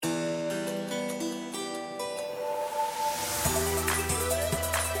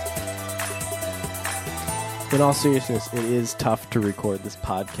In all seriousness, it is tough to record this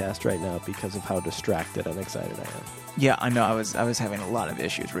podcast right now because of how distracted and excited I am. Yeah, I know. I was having a lot of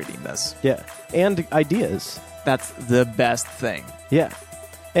issues reading this. Yeah, and ideas. That's the best thing. Yeah.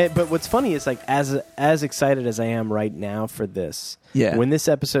 But what's funny is, like, as excited as I am right now for this, when this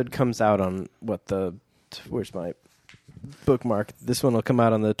episode comes out on where's my bookmark? This one will come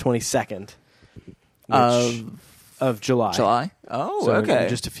out on the 22nd of July. July? Oh, so okay. In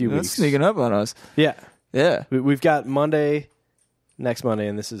just a few That's weeks. sneaking up on us. Yeah. Yeah. We've got next Monday,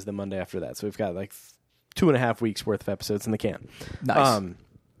 and this is the Monday after that. So we've got like 2.5 weeks worth of episodes in the can. Nice.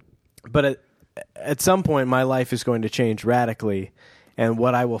 But at some point, my life is going to change radically, and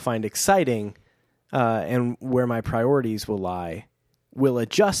what I will find exciting and where my priorities will lie will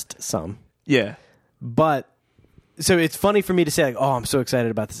adjust some. Yeah. But so it's funny for me to say, like, oh, I'm so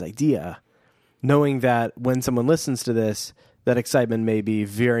excited about this idea, knowing that when someone listens to this, that excitement may be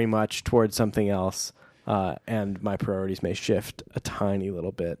very much towards something else. And my priorities may shift a tiny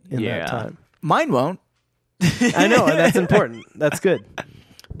little bit in that time. Mine won't. I know, and that's important. That's good.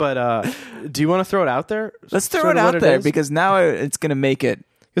 But do you want to throw it out there? Let's throw it out there because now it's going to make it.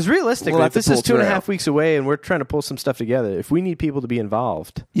 Because realistically, we'll if this is 2.5 weeks away and we're trying to pull some stuff together, if we need people to be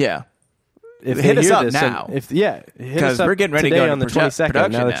involved, yeah, hit us up now. Because we're getting ready to go on the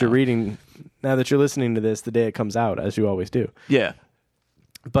 22nd. Now that you're listening to this, the day it comes out, as you always do. Yeah,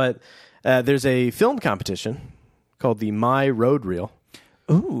 but. There's a film competition called the My Road Reel.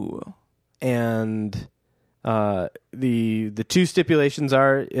 Ooh. And the two stipulations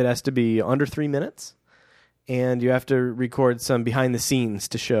are it has to be under 3 minutes, and you have to record some behind the scenes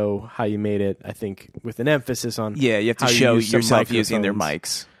to show how you made it, I think, with an emphasis on you have to show yourself using their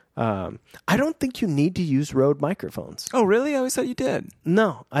mics. I don't think you need to use Rode microphones. Oh, really? I always thought you did.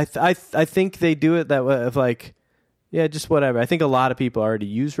 No. I think they do it that way of like... Yeah, just whatever. I think a lot of people already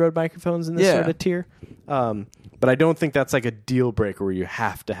use Rode microphones in this sort of tier. But I don't think that's like a deal breaker where you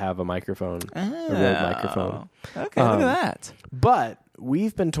have to have a microphone, a Rode microphone. Okay, look at that. But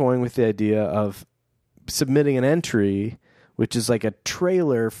we've been toying with the idea of submitting an entry, which is like a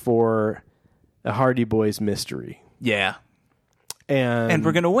trailer for a Hardy Boys mystery. Yeah. And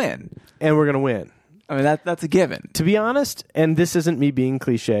we're going to win. And we're going to win. I mean, that's a given. To be honest, and this isn't me being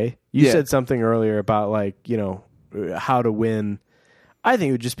cliche, you said something earlier about like, how to win. I think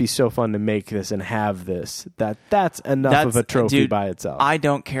it would just be so fun to make this and have this. That's enough of a trophy by itself. I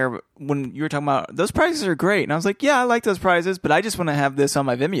don't care. When you were talking about those prizes are great, and I was like, yeah, I like those prizes, but I just want to have this on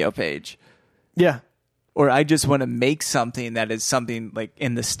my Vimeo page. Yeah. Or I just want to make something that is something like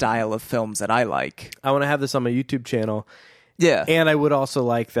in the style of films that I like. I want to have this on my YouTube channel. Yeah. And I would also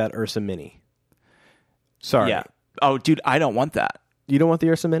like that Ursa Mini. Sorry. Yeah. Oh, dude, I don't want that. You don't want the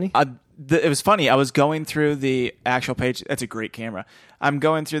Ursa Mini? It was funny. I was going through the actual page. That's a great camera. I'm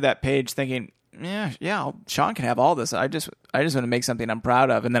going through that page thinking, Sean can have all this. I just want to make something I'm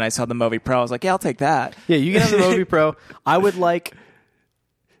proud of. And then I saw the Movi Pro. I was like, yeah, I'll take that. Yeah, you can have the Movi Pro. I would like...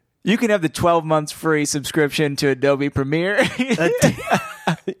 You can have the 12 months free subscription to Adobe Premiere.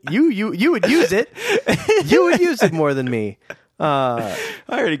 You would use it. You would use it more than me. I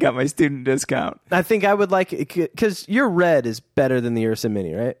already got my student discount. I think I would like it because your red is better than the Ursa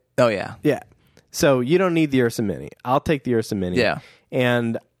Mini, right? Oh, yeah. Yeah. So you don't need the Ursa Mini. I'll take the Ursa Mini. Yeah.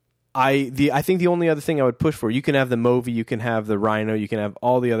 And I think the only other thing I would push for, you can have the Movi, you can have the Rhino, you can have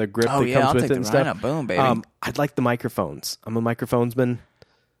all the other grip that comes I'll with take it and the stuff. Rhino. Boom, baby. I'd like the microphones. I'm a microphonesman.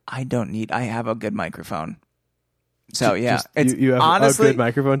 I have a good microphone. So, yeah. You have honestly, a good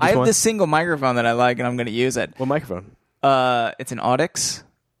microphone? I have this single microphone that I like, and I'm going to use it. What microphone? It's an Audix.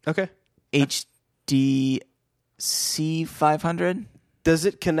 Okay. HD C500. Does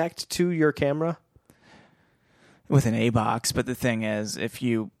it connect to your camera? With an A-box, but the thing is, if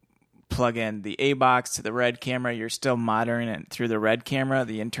you plug in the A-box to the Red camera, you're still monitoring it through the Red camera,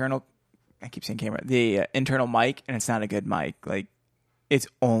 the internal mic, and it's not a good mic. Like, it's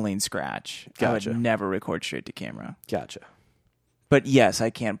only in Scratch. Gotcha. I would never record straight to camera. Gotcha. But yes,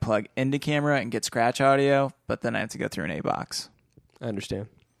 I can plug into camera and get Scratch audio, but then I have to go through an A-box. I understand.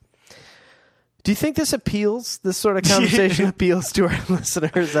 Do you think this sort of conversation appeals to our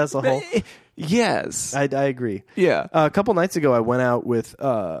listeners as a whole? Yes. I agree. Yeah. A couple nights ago, I went out with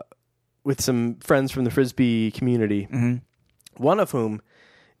some friends from the Frisbee community, one of whom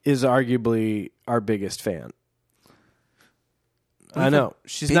is arguably our biggest fan. I know.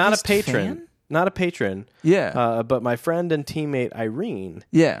 She's not a patron. Fan? Not a patron. Yeah. But my friend and teammate Irene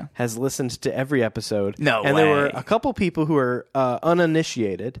has listened to every episode. No and way. There were a couple people who are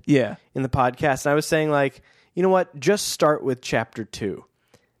uninitiated in the podcast. And I was saying, like, you know what? Just start with chapter 2.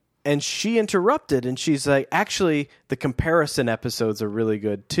 And she interrupted, and she's like, actually, the comparison episodes are really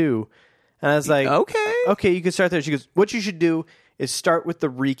good, too. And I was like, Okay, you can start there. She goes, what you should do is start with the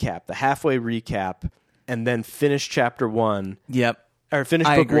recap, the halfway recap, and then finish chapter 1. Yep. Or finish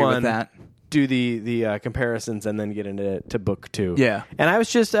I book agree 1. with that. Do the comparisons and then get into book 2. Yeah. And I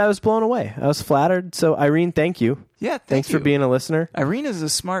was blown away. I was flattered. So Irene, thank you. Yeah, Thanks for being a listener. Irene is a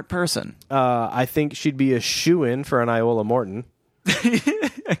smart person. I think she'd be a shoo-in for an Iola Morton.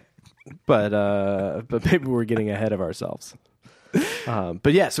 but maybe we're getting ahead of ourselves.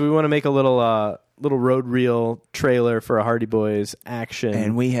 But yeah, so we want to make a little road reel trailer for a Hardy Boys action.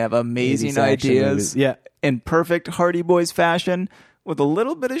 And we have amazing 80s action ideas. movies. Yeah. In perfect Hardy Boys fashion, with a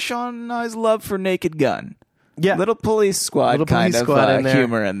little bit of Sean and I's love for Naked Gun. Yeah. Little police squad kind of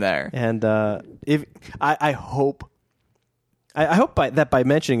humor in there. And if I hope by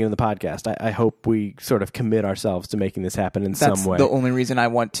mentioning it in the podcast, I hope we sort of commit ourselves to making this happen in some way. That's the only reason I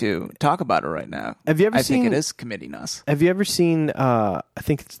want to talk about it right now. Have you ever I seen? think it is committing us. Have you ever seen? I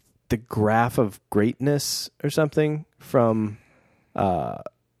think it's The Graph of Greatness or something from. The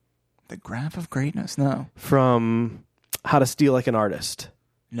Graph of Greatness? No. From How to Steal Like an Artist.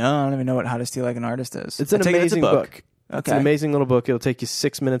 No, I don't even know what How to Steal Like an Artist is. It's an amazing book. Okay. It's an amazing little book. It'll take you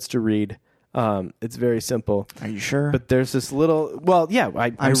 6 minutes to read. It's very simple. Are you sure? But there's this little... Well, yeah,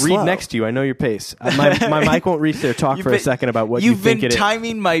 I read slow. next to you. I know your pace. My mic won't reach there. Talk for a second about what you think it is. You've been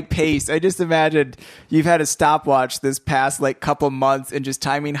timing my pace. I just imagined you've had a stopwatch this past couple months and just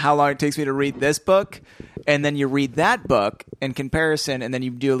timing how long it takes me to read this book. And then you read that book in comparison, and then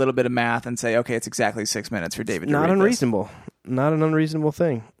you do a little bit of math and say, okay, it's exactly 6 minutes for David to read unreasonable. Not an unreasonable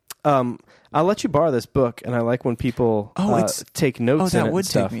thing. I'll let you borrow this book, and I like when people take notes in it. That would and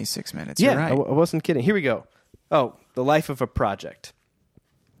stuff. take me 6 minutes. Yeah, You're right. I wasn't kidding. Here we go. Oh, The Life of a Project.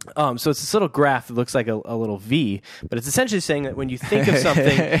 So it's this little graph that looks like a little V, but it's essentially saying that when you think of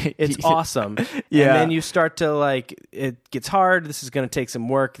something, it's awesome. Yeah. And then you start to it gets hard. This is going to take some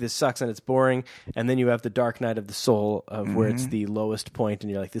work. This sucks and it's boring. And then you have the dark night of the soul of where it's the lowest point,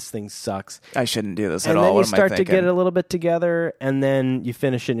 and you're like, this thing sucks. I shouldn't do this at and all. then you What am I start to thinking? get it a little bit together, and then you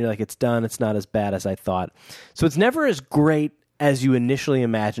finish it, and you're like, it's done. It's not as bad as I thought. So it's never as great as you initially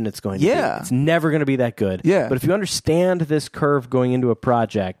imagine it's going to be. It's never going to be that good. Yeah. But if you understand this curve going into a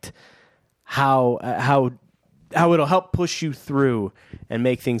project, how it'll help push you through and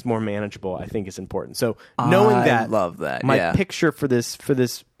make things more manageable, I think is important. So knowing I love that. my picture for this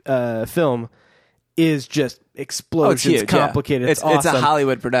film is just explosions, complicated. It's awesome. It's a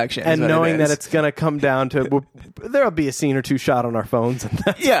Hollywood production, and knowing that it's going to come down to there'll be a scene or two shot on our phones, and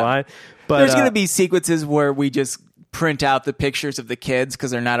that's fine. But there's going to be sequences where we just print out the pictures of the kids because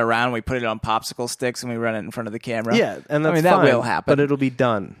they're not around. We put it on popsicle sticks and we run it in front of the camera. Yeah, and that's that fine, will happen, but it'll be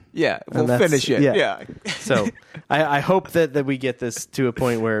done. Yeah, we'll finish it. Yeah. So I hope that we get this to a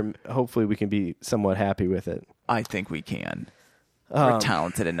point where hopefully we can be somewhat happy with it. I think we can. We're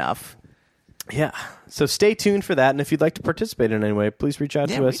talented enough. Yeah. So stay tuned for that. And if you'd like to participate in any way, please reach out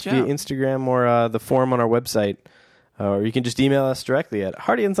to us via Instagram or the forum on our website. Or you can just email us directly at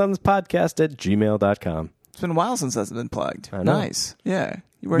hardyandsonspodcast@gmail.com. It's been a while since that's been plugged. I know. Nice. Yeah.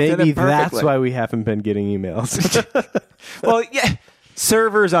 You worked it Maybe in perfectly. that's why we haven't been getting emails. Well, yeah.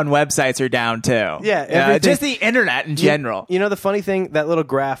 Servers on websites are down too. Yeah, just the internet in general. You know the funny thing, that little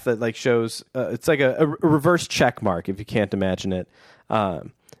graph that shows it's like a reverse check mark, if you can't imagine it,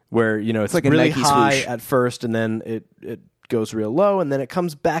 where it's like a really Nike high swoosh. at first, and then it goes real low, and then it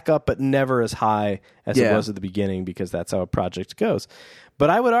comes back up, but never as high as it was at the beginning, because that's how a project goes. But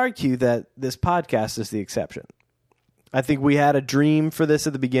I would argue that this podcast is the exception. I think we had a dream for this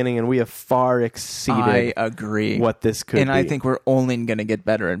at the beginning, and we have far exceeded. I agree. What this could be. And I think we're only going to get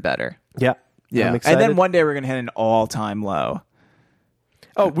better and better. Yeah. Yeah. I'm excited. And then one day we're going to hit an all-time low.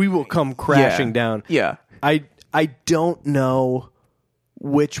 Oh, we will come crashing down. Yeah. I don't know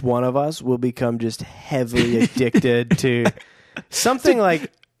which one of us will become just heavily addicted to something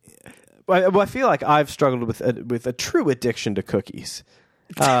like. Well, I feel like I've struggled with a true addiction to cookies.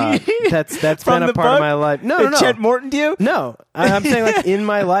 That's been a part of my life. No. Chet Morton to you? No, I'm saying in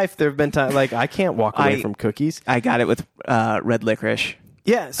my life there have been times I can't walk away from cookies. I got it with red licorice.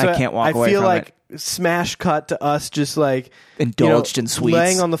 Yeah, so I can't walk away feel from like smash cut to us just indulged in sweets,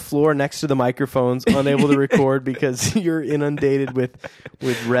 laying on the floor next to the microphones, unable to record because you're inundated with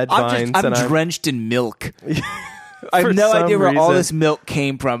red vines. I'm drenched in milk. I have no idea where all this milk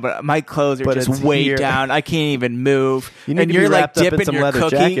came from, but my clothes are just weighed down. I can't even move. And you're dipping your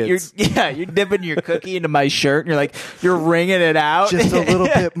cookie. You're dipping your cookie into my shirt, and you're wringing it out. Just a little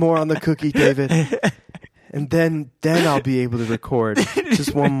bit more on the cookie, David. And then I'll be able to record.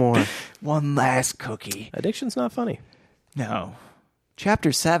 Just one more. One last cookie. Addiction's not funny. No.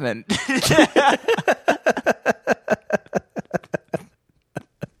 Chapter 7.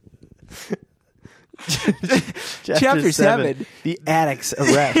 Chapter 7. The addict's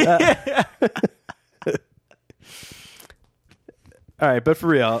arrest. All right, but for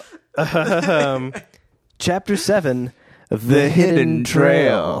real. Chapter 7, The Hidden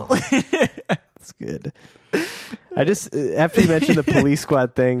Trail. That's good. I just, after you mentioned the Police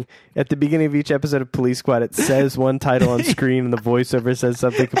Squad thing, at the beginning of each episode of Police Squad, it says one title on screen and the voiceover says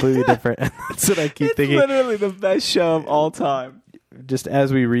something completely different. And that's what I keep thinking. It's literally the best show of all time. Just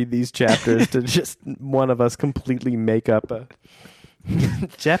as we read these chapters, to just one of us completely make up a...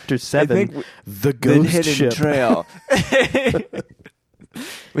 Chapter 7, The Ghost Hidden Ship. Trail.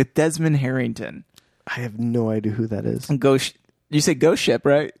 With Desmond Harrington. I have no idea who that is. You said Ghost Ship,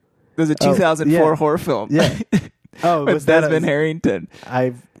 right? There's a 2004 horror film. Yeah. Oh, with was that Desmond Harrington.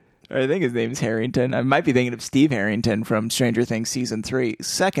 I think his name's Harrington. I might be thinking of Steve Harrington from Stranger Things Season 3.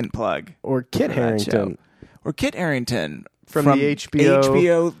 Second plug. Or Kit Harington. Or Kit Harington. From the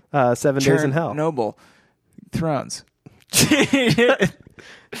HBO 7 Days in Hell. Noble. Thrones.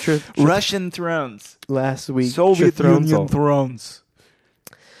 Russian thrones. Last week. Soviet Union thrones.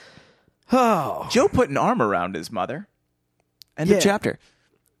 Oh. Joe put an arm around his mother. End of chapter.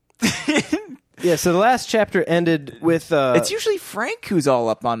 Yeah, so the last chapter ended with... it's usually Frank who's all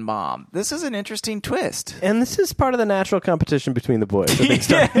up on Mom. This is an interesting twist. And this is part of the natural competition between the boys, I think,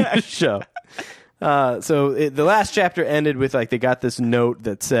 starting the show. The last chapter ended with, like, they got this note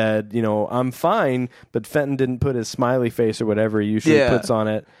that said, I'm fine, but Fenton didn't put his smiley face or whatever he usually puts on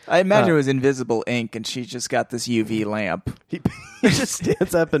it. I imagine it was invisible ink, and she just got this UV lamp. He just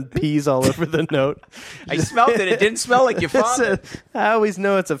stands up and pees all over the note. I smelled it. It didn't smell like your father. I always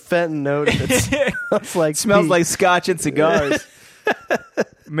know it's a Fenton note. It smells like scotch and cigars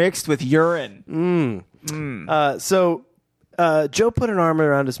mixed with urine. So Joe put an arm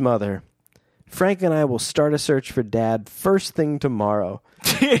around his mother. Frank and I will start a search for Dad first thing tomorrow.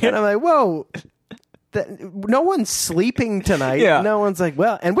 And I'm like, whoa. No one's sleeping tonight. Yeah. No one's like,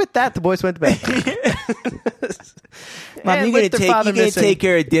 well, and with that, the boys went to bed. Mom, you're gonna take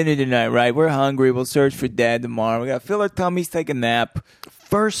care of dinner tonight, right? We're hungry. We'll search for Dad tomorrow. We gotta fill our tummies, take a nap.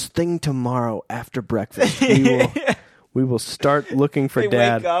 First thing tomorrow after breakfast, we will start looking for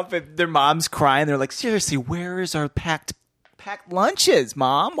Dad. They wake up and their mom's crying. They're like, seriously, where is our packed lunches,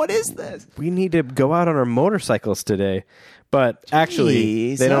 Mom? What is this? We need to go out on our motorcycles today. But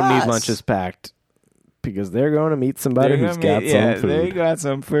actually, they don't need lunches packed. Because they're going to meet somebody who's got some food. They got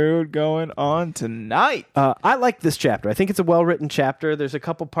some food going on tonight. I like this chapter. I think it's a well-written chapter. There's a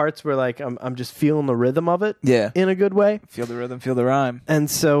couple parts where like I'm just feeling the rhythm of it in a good way. Feel the rhythm, feel the rhyme. And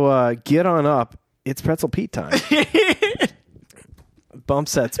so get on up. It's Pretzel Pete time. Bump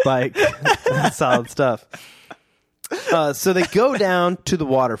set spike. That's solid stuff. So they go down to the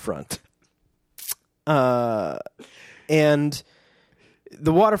waterfront. And...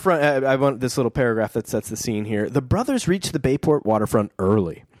 the waterfront, I want this little paragraph that sets the scene here. The brothers reached the Bayport waterfront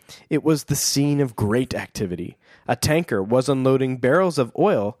early. It was the scene of great activity. A tanker was unloading barrels of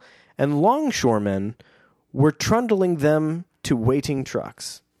oil, and longshoremen were trundling them to waiting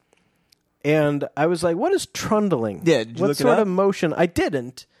trucks. And I was like, what is trundling? Yeah, did you what look it sort up? of motion? I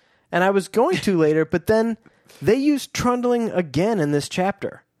didn't. And I was going to later, but then they used trundling again in this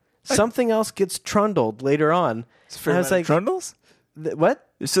chapter. Something else gets trundled later on. And I was like, trundles? What?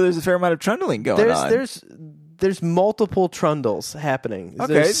 So there's a fair amount of trundling going on. There's multiple trundles happening.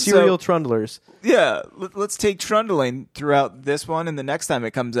 Okay, there's serial trundlers. Yeah, let's take trundling throughout this one and the next time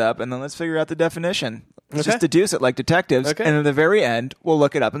it comes up, and then let's figure out the definition. Let's just deduce it like detectives, and at the very end, we'll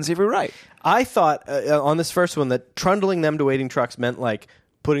look it up and see if we're right. I thought on this first one that trundling them to waiting trucks meant like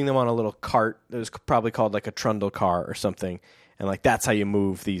putting them on a little cart. It was probably called like a trundle car or something, and like that's how you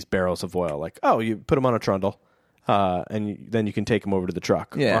move these barrels of oil. Like, oh, you put them on a trundle. And then you can take them over to the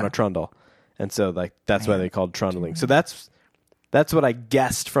truck on a trundle. And so like that's why they called trundling. So that's what I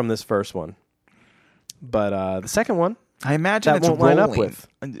guessed from this first one. But the second one, I imagine that it's won't line up rolling.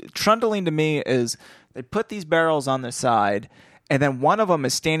 with. Trundling to me is they put these barrels on the side, and then one of them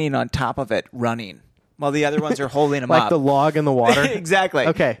is standing on top of it running, while the other ones are holding them like up. the log in the water? Exactly.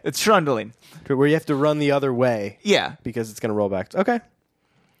 Okay. It's trundling. Where you have to run the other way. Yeah. Because it's going to roll back. Okay.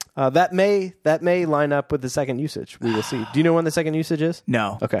 That may line up with the second usage. We will see. Do you know when the second usage is?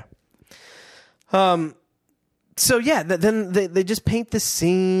 No. Okay. So yeah, then they just paint the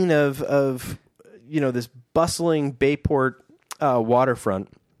scene of this bustling Bayport waterfront.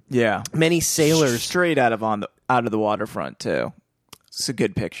 Yeah. Many sailors straight out of the waterfront too. It's a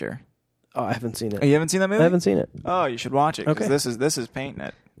good picture. Oh, I haven't seen it. Oh, you haven't seen that movie? I haven't seen it. Oh, you should watch it. Okay. This is painting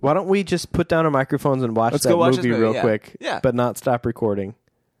it. Why don't we just put down our microphones and watch watch movie this real yeah. quick? Yeah. But not stop recording.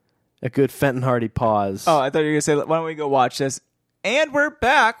 A good Fenton Hardy pause. Oh, I thought you were going to say, why don't we go watch this And we're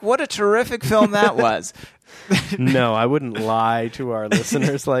back. What a terrific film that was. No, I wouldn't lie to our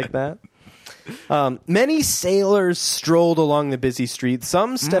listeners like that. Many sailors strolled along the busy street.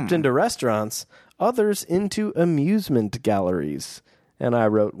 Some stepped into restaurants, others into amusement galleries. And I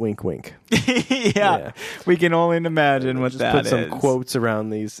wrote wink, wink. Yeah. We can only imagine what Just that put is. some quotes around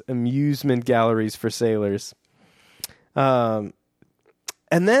these amusement galleries for sailors. And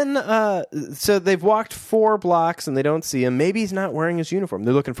then, so they've walked 4 blocks and they don't see him. Maybe he's not wearing his uniform.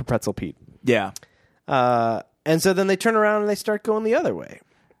 They're looking for Pretzel Pete. Yeah. And so then they turn around and they start going the other way.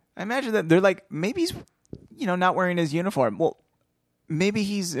 I imagine that they're like, maybe he's, not wearing his uniform. Well, maybe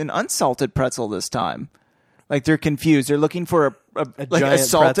he's an unsalted pretzel this time. Like they're confused. They're looking for a giant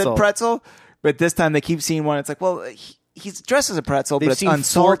salted pretzel, but this time they keep seeing one. It's like, well, he's dressed as a pretzel, They've but it's seen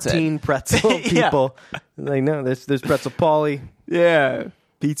unsalted. 14 pretzel Yeah. people. Like, no, there's Pretzel Polly. Yeah,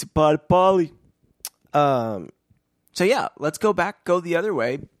 pizza pot Polly. Um, So yeah, let's go the other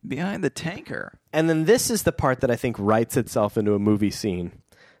way behind the tanker. and then this is the part that I think writes itself into a movie scene.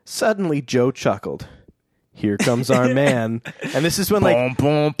 Suddenly, Joe chuckled. Here comes our man. And this is when, like,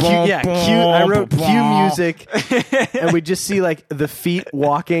 I wrote cue music, and we just see, like, the feet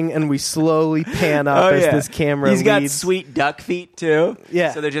walking, and we slowly pan up as this camera He's got leads. sweet duck feet, too.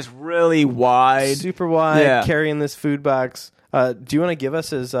 Yeah. So they're just really wide. Super wide, Yeah. carrying this food box. Do you want to give us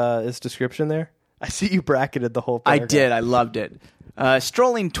his description there? I see you bracketed the whole I paragraph. did. I loved it.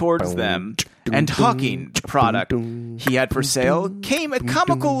 Strolling towards them and hawking the product he had for sale came a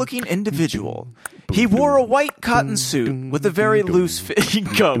comical-looking individual. He wore a white cotton suit with a very loose-fitting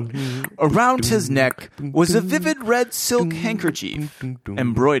coat. Around his neck was a vivid red silk handkerchief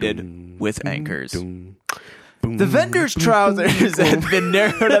embroidered with anchors. The vendor's trousers had been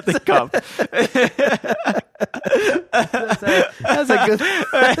narrowed at the cuff. That's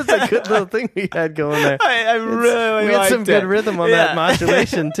a good little thing we had going there. I really We had some liked good it. rhythm on that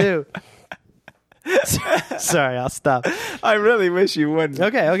modulation too. Sorry, I'll stop. I really wish you wouldn't.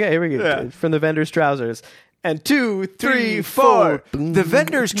 Okay, here we go. Yeah. From the vendor's trousers. And 2, 3, 4. The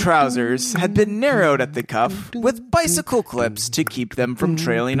vendor's trousers had been narrowed at the cuff with bicycle clips to keep them from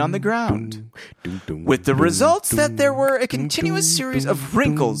trailing on the ground. With the results that there were a continuous series of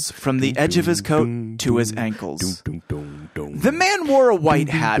wrinkles from the edge of his coat to his ankles. The man wore a white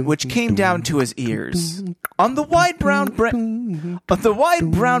hat which came down to his ears. On the wide brown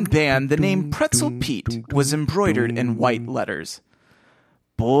band, the name Pretzel Pete was embroidered in white letters.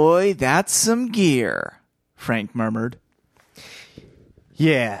 Boy, that's some gear, Frank murmured.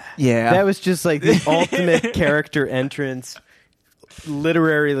 Yeah. Yeah. That was just like the ultimate character entrance.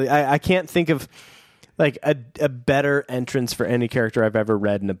 Literally, I can't think of like a better entrance for any character I've ever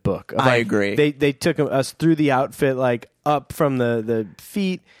read in a book. I agree. They took us through the outfit, like up from the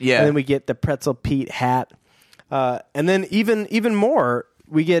feet. Yeah. And then we get the Pretzel Pete hat. And then even more,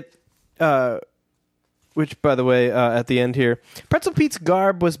 we get, which by the way, at the end here, Pretzel Pete's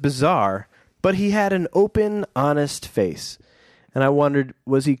garb was bizarre, but he had an open, honest face. And I wondered,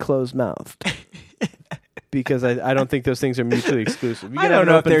 was he closed-mouthed? Because I don't think those things are mutually exclusive. You I can don't have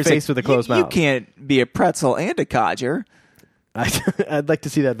an know if open there's face with a closed you mouth. can't be a pretzel and a codger. I'd like to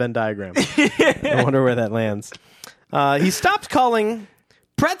see that Venn diagram. I wonder where that lands. He stopped calling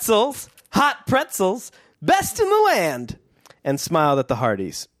pretzels, hot pretzels, best in the land, and smiled at the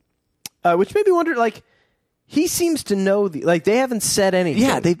Hardys. Which made me wonder, like, he seems to know they haven't said anything.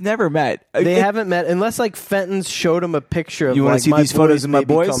 Yeah, they've never met. They haven't met unless like Fenton's showed him a picture of You want like, to see my these photos boys of my may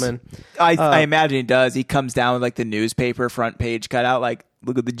be boys? coming. I imagine he does. He comes down with like the newspaper front page cut out. Like,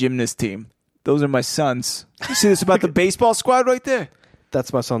 look at the gymnast team. Those are my sons. You see this about the baseball squad right there?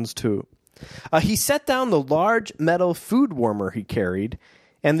 That's my son's too. He set down the large metal food warmer he carried,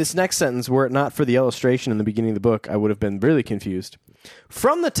 and this next sentence, were it not for the illustration in the beginning of the book, I would have been really confused.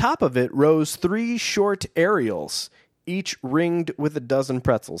 From the top of it rose 3 short aerials, each ringed with a dozen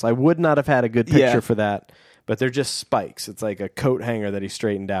pretzels. I would not have had a good picture for that, but they're just spikes. It's like a coat hanger that he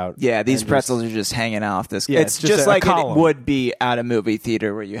straightened out. Yeah, these And pretzels are just hanging off this. Yeah, it's it's just just a like it column. would be at a movie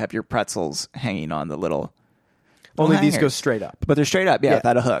theater where you have your pretzels hanging on the little. only these hangers. go straight up. But they're straight up, yeah,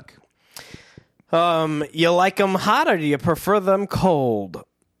 without a hook. You like them hot or do you prefer them cold?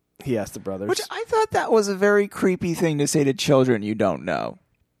 He asked the brothers. Which I thought that was a very creepy thing to say to children you don't know.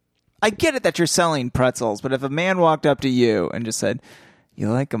 I get it that you're selling pretzels, but if a man walked up to you and just said,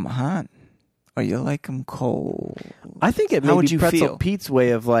 "You like them hot or you like them cold?" I think it How may would be you Pretzel feel? Pete's way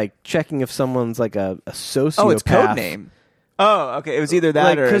of like checking if someone's like a sociopath. Oh, it's code name. Oh, okay. It was either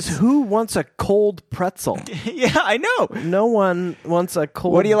that or Because it's- who wants a cold pretzel? yeah, I know. No one wants a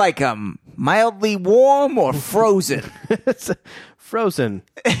cold. What do you like? Mildly warm or frozen? It's frozen.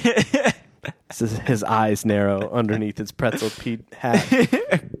 his eyes narrow underneath his Pretzel Pete hat.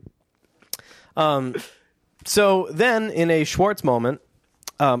 So then, in a Schwartz moment,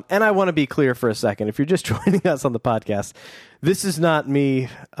 and I want to be clear for a second, if you're just joining us on the podcast, this is not me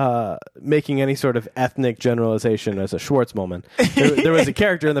making any sort of ethnic generalization as a Schwartz moment. There was a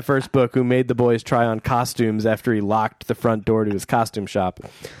character in the first book who made the boys try on costumes after he locked the front door to his costume shop.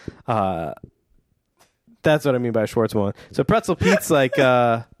 That's what I mean by a Schwartz moment. So Pretzel Pete's like,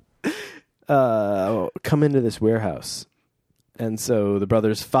 come into this warehouse. And so the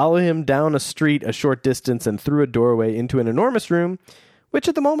brothers follow him down a street a short distance and through a doorway into an enormous room, which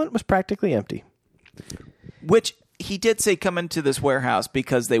at the moment was practically empty. Which he did say come into this warehouse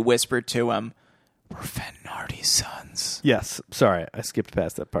because they whispered to him, "We're Fenton Hardy's sons." Yes. Sorry, I skipped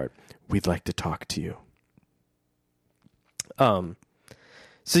past that part. We'd like to talk to you. So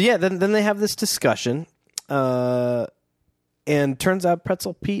yeah, then they have this discussion, and turns out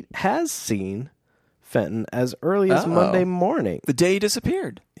Pretzel Pete has seen Fenton as early as Monday morning. The day he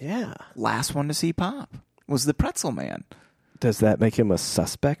disappeared. Yeah. Last one to see Pop was the Pretzel Man. Does that make him a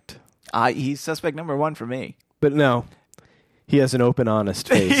suspect? He's suspect number one for me. But no, he has an open, honest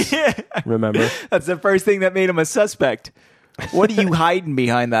face. Remember? That's the first thing that made him a suspect. What are you hiding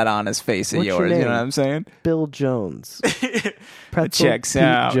behind that honest face of What's your yours? You name? know what I'm saying? Bill Jones. Pretzel Checks Pete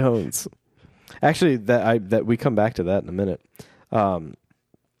out. Jones. Actually, that we come back to that in a minute.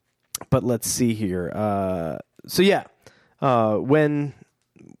 But let's see here. So yeah, when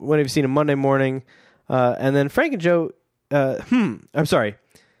have you seen him Monday morning? And then Frank and Joe. I'm sorry.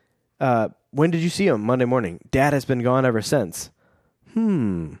 When did you see him? Monday morning. Dad has been gone ever since.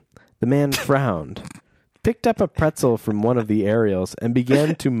 The man frowned, picked up a pretzel from one of the aerials, and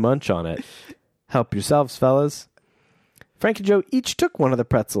began to munch on it. Help yourselves, fellas. Frank and Joe each took one of the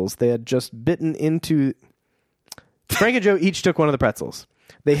pretzels. They had just bitten into... Frank and Joe each took one of the pretzels.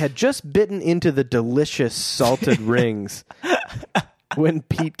 They had just bitten into the delicious salted rings when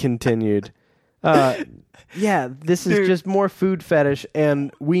Pete continued. Yeah, this is just more food fetish,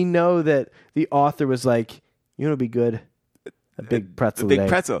 and we know that the author was like, you know, it'd be good, a big pretzel. A big today.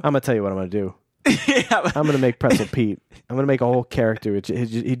 pretzel. I'm gonna tell you what I'm gonna do. Yeah. I'm gonna make Pretzel Pete. I'm gonna make a whole character.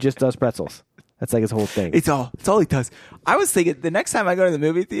 He just does pretzels. That's like his whole thing. It's all he does. I was thinking the next time I go to the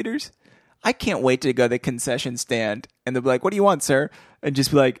movie theaters, I can't wait to go to the concession stand and they'll be like, "What do you want, sir?" And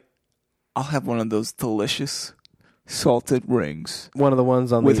just be like, "I'll have one of those delicious salted rings." One of the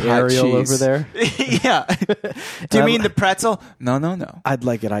ones on with the hot aerial cheese. over there. Yeah. Do you mean the pretzel? No. I'd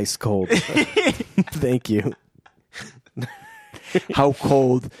like it ice cold. Thank you. How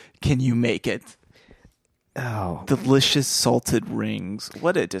cold can you make it? Oh, Delicious salted rings.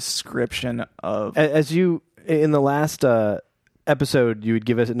 What a description of... as you in the last episode, you had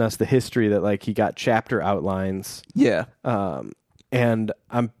given us the history that like he got chapter outlines. Yeah. And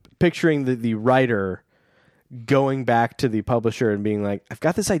I'm picturing the writer going back to the publisher and being like, I've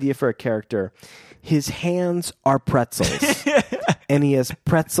got this idea for a character. His hands are pretzels. And he has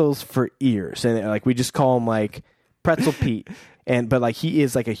pretzels for ears. And like we just call him like Pretzel Pete. But like he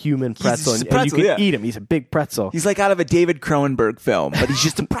is like a human pretzel, just a and you pretzel, can eat him. He's a big pretzel. He's like out of a David Cronenberg film, but he's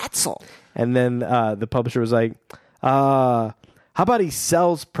just a pretzel. And then the publisher was like, how about he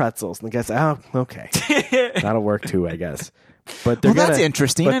sells pretzels? And the guy said, oh, okay. That'll work too, I guess. But they're that's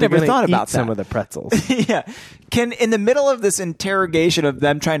interesting. I never thought about some that. of the pretzels. Yeah. In the middle of this interrogation of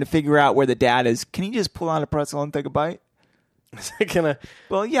them trying to figure out where the dad is, can he just pull out a pretzel and take a bite?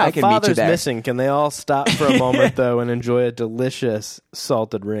 Well, yeah, I can meet you father's there. missing. Can they all stop for a moment, though, and enjoy a delicious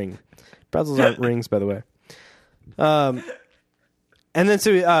salted ring? Pretzels aren't rings, by the way. And then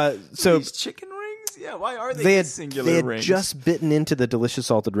so These chicken rings? Yeah, why are they, they had, singular they had rings? just bitten into the delicious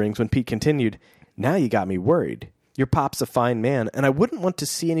salted rings when Pete continued, now you got me worried. Your pop's a fine man, and I wouldn't want to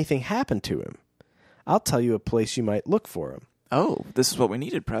see anything happen to him. I'll tell you a place you might look for him. Oh, this is what we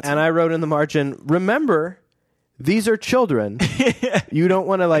needed, pretzel. And I wrote in the margin, remember, these are children. You don't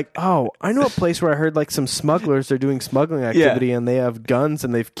want to like, oh, I know a place where I heard like some smugglers are doing smuggling activity and they have guns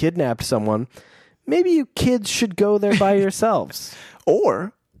and they've kidnapped someone. Maybe you kids should go there by yourselves.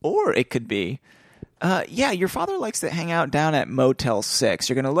 Or it could be, your father likes to hang out down at Motel 6.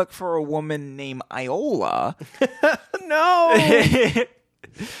 You're going to look for a woman named Iola. No!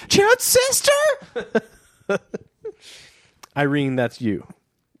 Chad's sister? Irene, that's you.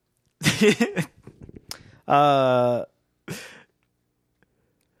 Pretzel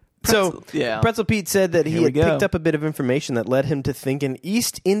Pete said that he had picked up a bit of information that led him to think an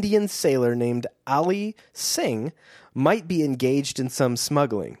East Indian sailor named Ali Singh might be engaged in some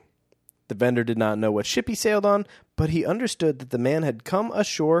smuggling. The vendor did not know what ship he sailed on, but he understood that the man had come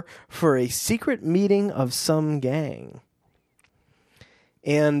ashore for a secret meeting of some gang.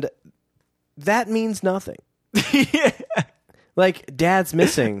 And that means nothing. Like, Dad's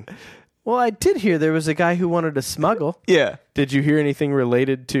missing. Well, I did hear there was a guy who wanted to smuggle. Yeah. Did you hear anything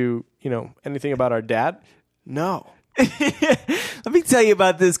related to, anything about our dad? No. Let me tell you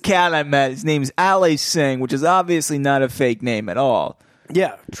about this cat I met. His name's Ali Singh, which is obviously not a fake name at all.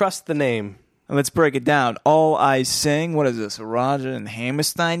 Yeah, trust the name. Let's break it down. All I Sing. What is this? A Roger and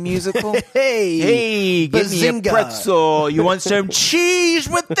Hammerstein musical? Hey, give me a bazinga. pretzel. You want some cheese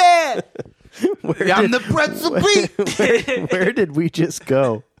with that? I'm the pretzel beat. Where did we just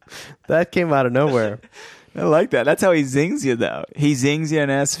go? That came out of nowhere. I like that. That's how he zings you, though. He zings you and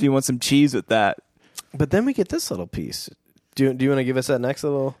asks if you want some cheese with that. But then we get this little piece. Do you want to give us that next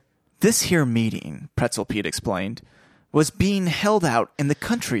little? This here meeting, Pretzel Pete explained, was being held out in the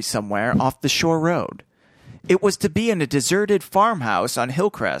country somewhere off the shore road. It was to be in a deserted farmhouse on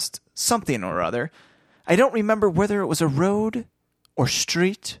Hillcrest, something or other. I don't remember whether it was a road or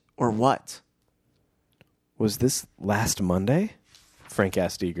street or what. Was this last Monday? Frank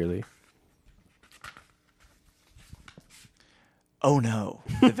asked eagerly. Oh no,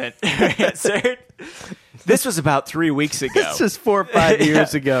 the vet answered. This was about 3 weeks ago. This is 4 or 5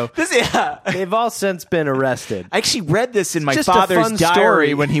 years ago. Yeah. They've all since been arrested. I actually read this in my Just a father's fun diary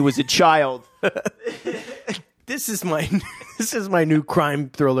story. when he was a child. This is my new crime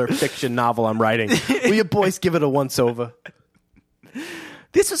thriller fiction novel I'm writing. Will you boys give it a once over?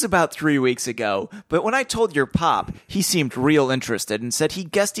 This was about 3 weeks ago, but when I told your pop, he seemed real interested and said he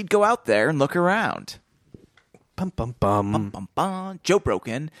guessed he'd go out there and look around. Bum bum bum. Bum, bum, bum. Joe broke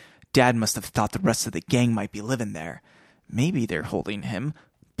in. Dad must have thought the rest of the gang might be living there. Maybe they're holding him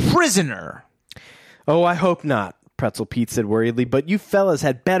prisoner. Oh, I hope not, Pretzel Pete said worriedly, but you fellas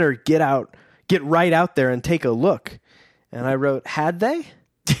had better get right out there and take a look. And I wrote, had they?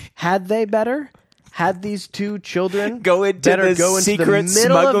 Had they better? Had these two children Go into better the go into secret the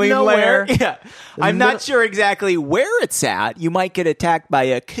middle smuggling of nowhere? lair? Yeah. I'm not sure exactly where it's at. You might get attacked by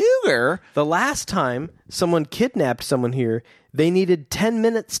a cougar. The last time someone kidnapped someone here, they needed 10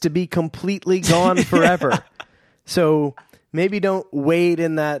 minutes to be completely gone forever. So maybe don't wade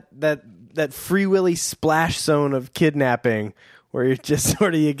in that Free Willy splash zone of kidnapping where you're just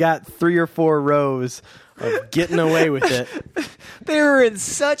you got 3 or 4 rows of getting away with it. They were in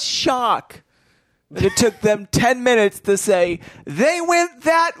such shock that it took them 10 minutes to say, they went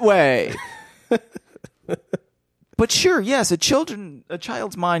that way. But sure, yes, a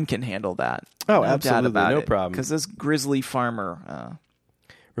child's mind can handle that. Oh, No absolutely, doubt about no it. problem. Because this grizzly farmer...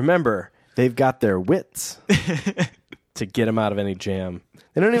 Remember, they've got their wits to get them out of any jam.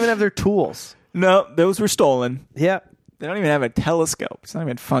 They don't even have their tools. no, those were stolen. Yeah. They don't even have a telescope. It's not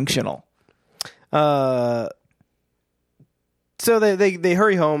even functional. So they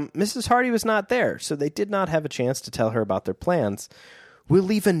hurry home. Mrs. Hardy was not there, so they did not have a chance to tell her about their plans. We'll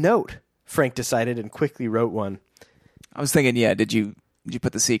leave a note, Frank decided and quickly wrote one. I was thinking, yeah, did you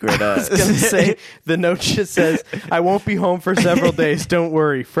put the secret... I was going to say, the note just says, I won't be home for several days. Don't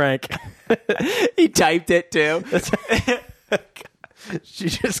worry, Frank. He typed it, too. She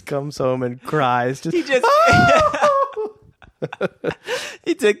just comes home and cries. He just...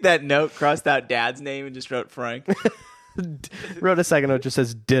 He took that note, crossed out Dad's name, and just wrote Frank. Wrote a second note, just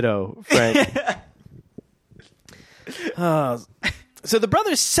says, ditto, Frank. So the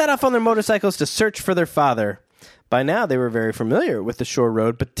brothers set off on their motorcycles to search for their father. By now, they were very familiar with the shore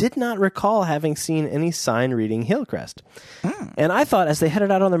road, but did not recall having seen any sign reading Hillcrest. And I thought, as they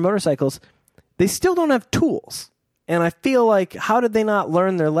headed out on their motorcycles, they still don't have tools. And I feel like, how did they not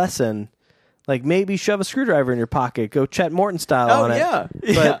learn their lesson? Like, maybe shove a screwdriver in your pocket, go Chet Morton style on it. Yeah.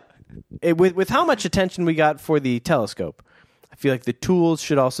 But with how much attention we got for the telescope, I feel like the tools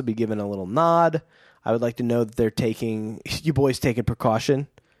should also be given a little nod. I would like to know that they're you boys taking precaution.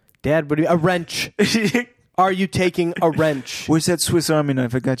 Dad, a wrench. Are you taking a wrench? Where's that Swiss Army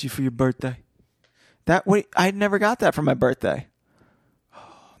knife I got you for your birthday? I never got that for my birthday.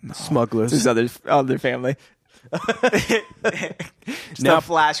 Smugglers. This other family. Now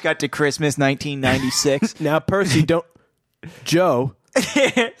flash cut to Christmas 1996. Now, Percy, don't... Joe,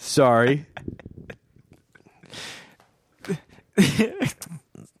 sorry.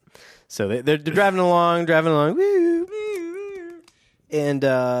 So they're driving along. Woo, and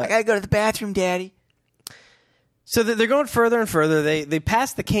I gotta go to the bathroom, Daddy. So they're going further and further. They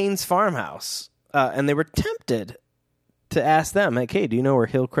passed the Canes farmhouse, and they were tempted to ask them, like, hey, do you know where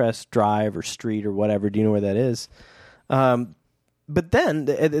Hillcrest Drive or Street or whatever, do you know where that is? But then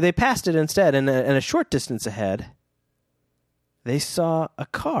they passed it instead, and a short distance ahead, they saw a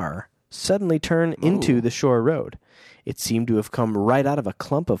car suddenly turn into the shore road. It seemed to have come right out of a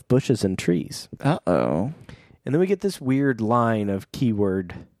clump of bushes and trees. Uh-oh. And then we get this weird line of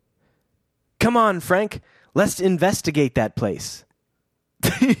keyword Come on, Frank. Let's investigate that place.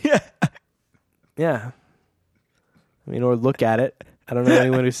 Yeah. I mean, or look at it. I don't know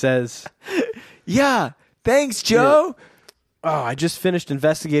anyone who says, yeah, thanks, Joe. oh, I just finished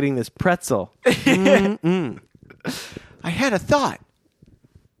investigating this pretzel. I had a thought.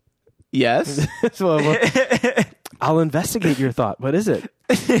 Yes? Well, I'll investigate your thought. What is it?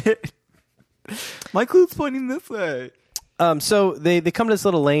 My clue's pointing this way. So they come to this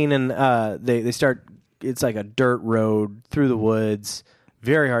little lane and they start. It's like a dirt road through the woods,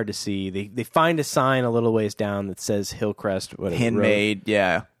 very hard to see. They find a sign a little ways down that says Hillcrest. Handmade,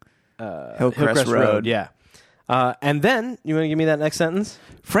 yeah. Hillcrest Road, yeah. And then you want to give me that next sentence?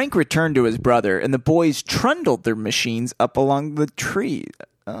 Frank returned to his brother, and the boys trundled their machines up along the tree.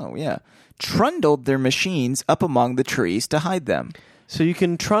 Oh yeah, trundled their machines up among the trees to hide them. So you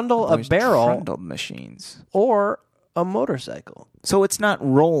can trundle a barrel Trundled machines, or a motorcycle. so it's not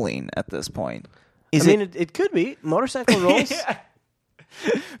rolling at this point. I mean, it could be. Motorcycle rolls.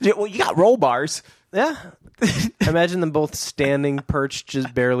 Yeah, well, you got roll bars. Yeah. Imagine them both standing, perched,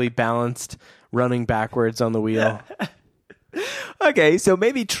 just barely balanced, running backwards on the wheel. Okay, so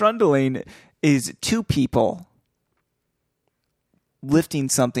maybe trundling is two people lifting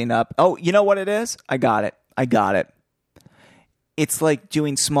something up. Oh, you know what it is? I got it. It's like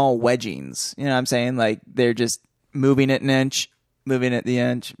doing small wedgings. You know what I'm saying? Like they're just moving it an inch, moving it the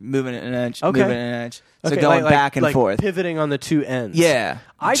inch, moving it an inch, Okay. moving it an inch. So Okay, going back and forth. Pivoting on the two ends. Yeah.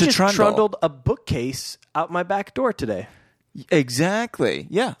 I to just trundle. trundled a bookcase out my back door today. Exactly.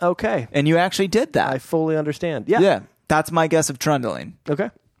 Yeah. Okay. And you actually did that. I fully understand. Yeah. Yeah. That's my guess of trundling. Okay.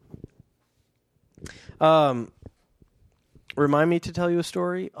 Remind me to tell you a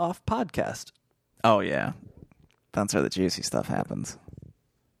story off podcast. Oh, yeah. That's where the juicy stuff happens.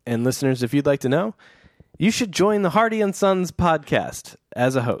 And listeners, if you'd like to know, you should join the Hardy and Sons podcast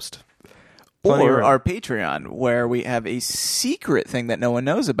as a host. Plenty of Or room. our Patreon, where we have a secret thing that no one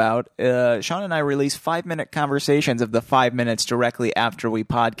knows about. Sean and I release 5-minute conversations of the 5 minutes directly after we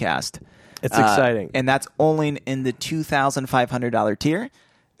podcast. It's exciting. And that's only in the $2,500 tier.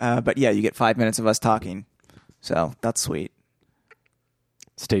 But yeah, you get 5 minutes of us talking. So that's sweet.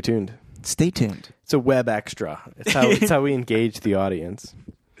 Stay tuned. Stay tuned. It's a web extra. It's how we engage the audience.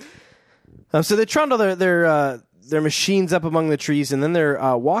 So they trundle their machines up among the trees, and then they're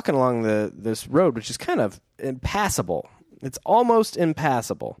walking along this road, which is kind of impassable. It's almost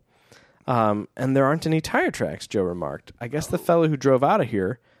impassable. And there aren't any tire tracks, Joe remarked. I guess the fellow who drove out of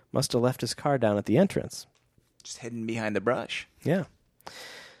here must have left his car down at the entrance. Just hidden behind the brush. Yeah.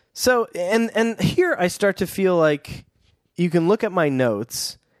 So, and here I start to feel like you can look at my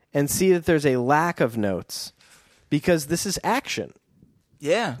notes and see that there's a lack of notes because this is action.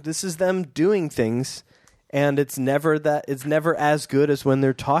 Yeah. This is them doing things, and it's never as good as when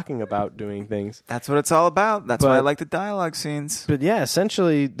they're talking about doing things. That's what it's all about. That's why I like the dialogue scenes. But yeah,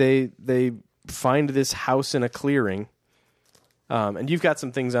 essentially they find this house in a clearing. And you've got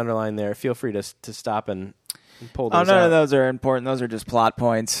some things underlined there. Feel free to stop and pull those out. None of those are important. Those are just plot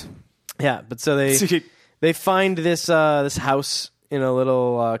points. Yeah, but so they find this house in a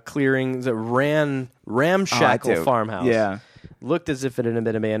little clearing, the ramshackle farmhouse. Yeah. Looked as if it had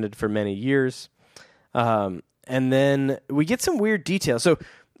been abandoned for many years. And then we get some weird details. So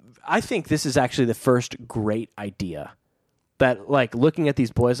I think this is actually the first great idea that, like, looking at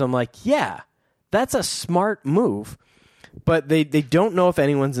these boys, I'm like, yeah, that's a smart move. But they don't know if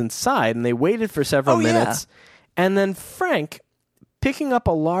anyone's inside, and they waited for several minutes. And then Frank, picking up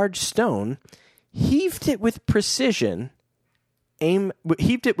a large stone, heaved it with precision aim at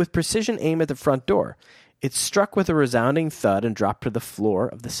the front door. It struck with a resounding thud and dropped to the floor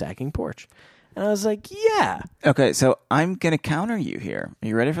of the sagging porch. And I was like, yeah. Okay, so I'm going to counter you here. Are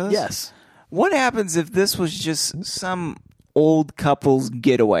you ready for this? Yes. What happens if this was just some old couple's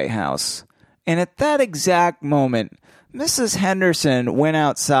getaway house? And at that exact moment, Mrs. Henderson went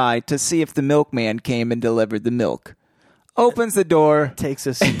outside to see if the milkman came and delivered the milk. Opens the door. Takes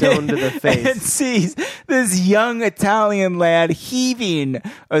a stone to the face. And sees this young Italian lad heaving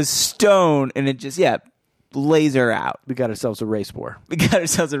a stone. And it just, lays her out. We got ourselves a race war. And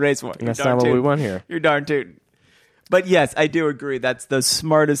that's not what we want here. You're darn tootin'. But yes, I do agree. That's the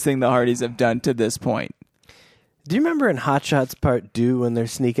smartest thing the Hardys have done to this point. Do you remember in Hot Shots Part 2 when they're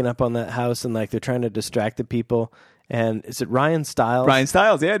sneaking up on that house and, like, they're trying to distract the people? And is it Ryan Stiles? Ryan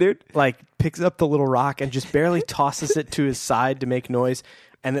Stiles, yeah, dude. Like, picks up the little rock and just barely tosses it to his side to make noise.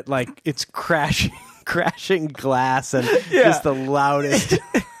 And it, like, it's crashing glass and just the loudest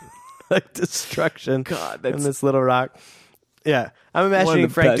like destruction God, in this little rock. Yeah, I'm imagining One of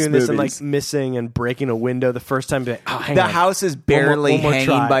the Frank best doing this and like movies. missing and breaking a window the first time. Like, oh, hang The on. house is barely one more hanging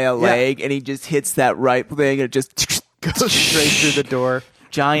try. by a Yeah. leg, and he just hits that right thing, and it just goes straight through the door.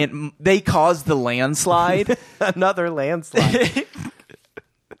 giant. They caused the landslide. Another landslide.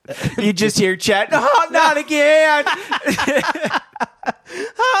 You just hear Chet. Oh, not again!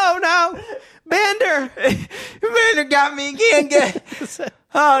 Oh no, Bender! Bender got me again.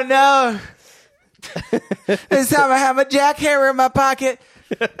 Oh no! This time I have a jackhammer in my pocket.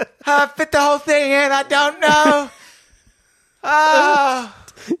 I fit the whole thing in. I don't know. Oh.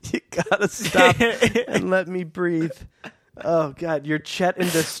 You gotta stop and let me breathe. Oh God, you're Chet in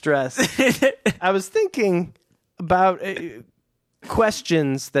distress. I was thinking about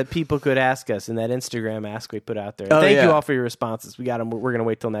questions that people could ask us in that Instagram ask we put out there. Oh, Thank yeah. you all for your responses. We got them. We're gonna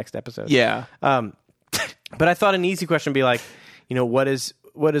wait till next episode. Yeah. But I thought an easy question would be like, what is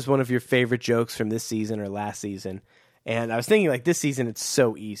one of your favorite jokes from this season or last season? And I was thinking like this season, it's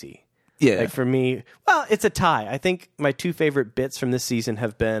so easy. Yeah. Like for me, well, it's a tie. I think my two favorite bits from this season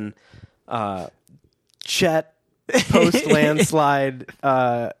have been Chet post landslide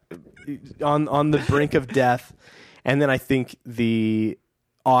on the brink of death, and then I think the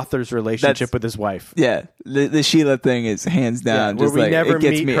author's relationship with his wife. Yeah. The Sheila thing is hands down. Where Just we like, never it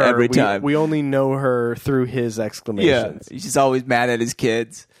gets meet me her. every time. We only know her through his Yeah. exclamations. He's just always mad at his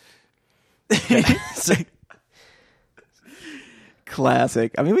kids. It's like,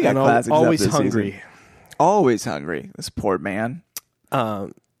 Classic. I mean, we got and classics. always up this hungry. season. Always hungry. This poor man.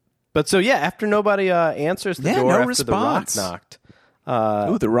 But so yeah, after nobody answers the door no after response. the rock knocked.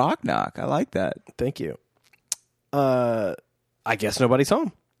 Ooh, the rock knock. I like that. Thank you. I guess nobody's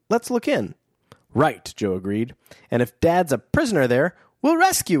home. Let's look in. Right, Joe agreed. And if Dad's a prisoner there, we'll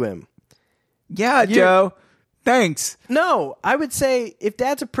rescue him. Yeah, Joe. Thanks. No, I would say if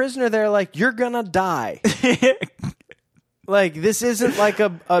Dad's a prisoner there, like, you're gonna die. Like, this isn't like a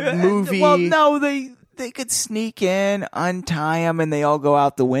movie. Well, no, they could sneak in, untie him, and they all go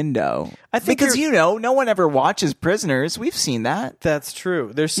out the window. I think because no one ever watches prisoners. We've seen that. That's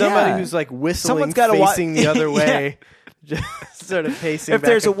true. There's somebody Yeah. who's like whistling, Someone's gotta facing the other Yeah. way, just sort of pacing. If back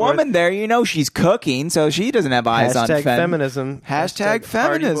there's a and forth. woman there, she's cooking, so she doesn't have eyes on feminism. Hashtag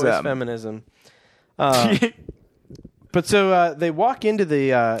Hardy Boys feminism. feminism. But so they walk into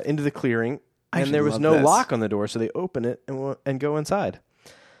the clearing, and actually there was love no this. lock on the door, so they open it and go inside.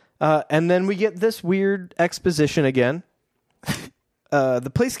 And then we get this weird exposition again.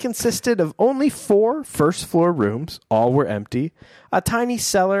 The place consisted of only 4 first-floor rooms. All were empty. A tiny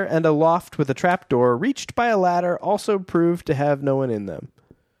cellar and a loft with a trapdoor reached by a ladder also proved to have no one in them.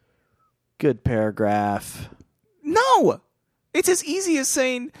 Good paragraph. No! It's as easy as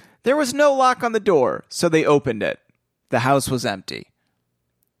saying there was no lock on the door, so they opened it. The house was empty.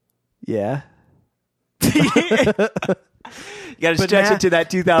 Yeah. You got to But stretch now- it to that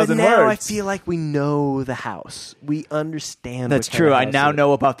 2,000 but now I words. feel like we know the house. We understand. That's what kind true. of I house now it is.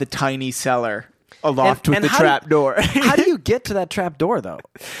 know about the tiny cellar, a loft with and the how do- trap door. How do you get to that trap door, though?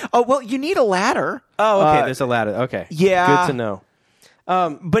 Oh, well, you need a ladder. Oh, okay. There's a ladder. Okay. yeah. Good to know.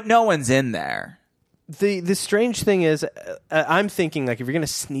 But no one's in there. The strange thing is, I'm thinking, like, if you're going to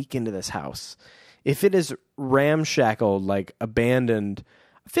sneak into this house, if it is ramshackled, like, abandoned,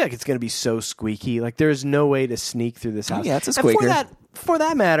 I feel like it's going to be so squeaky. Like, there's no way to sneak through this house. yeah, it's a And squeaker. for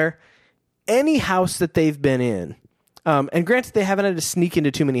that matter, any house that they've been in, and granted they haven't had to sneak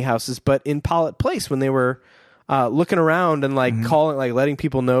into too many houses, but in Pollitt Place when they were looking around and like calling, like letting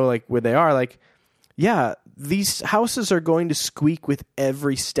people know like where they are, like, yeah, these houses are going to squeak with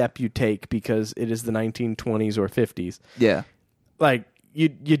every step you take because it is the 1920s or 50s. Yeah. Like you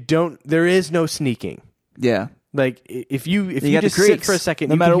don't. There is no sneaking. Yeah. Like if you got the just sit creaks, for a second,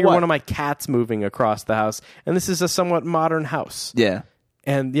 no you matter can hear what. one of my cats moving across the house, and this is a somewhat modern house. Yeah.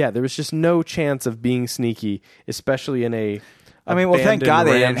 And yeah, there was just no chance of being sneaky, especially in a. I mean, well, thank abandoned, God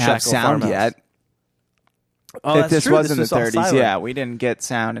they didn't have ramshackle sound farmhouse. yet. Oh, If that's this true. was in the all 30s, silent. yeah, we didn't get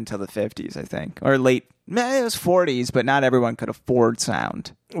sound until the 50s, I think, or late. It was 40s, but not everyone could afford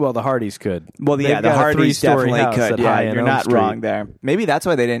sound. Well, the Hardys could. Well, They've yeah, the got a Hardys 3-story definitely house could. at Yeah, High and you're Elm not Street. wrong there. Maybe that's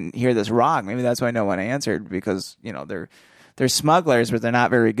why they didn't hear this rock. Maybe that's why no one answered because they're smugglers, but they're not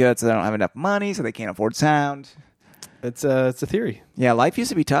very good, so they don't have enough money, so they can't afford sound. It's a theory. Yeah, life used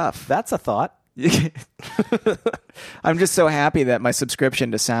to be tough. That's a thought. I'm just so happy that my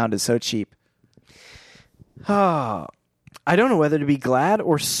subscription to sound is so cheap. I don't know whether to be glad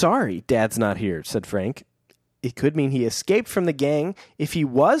or sorry Dad's not here, said Frank. It could mean he escaped from the gang if he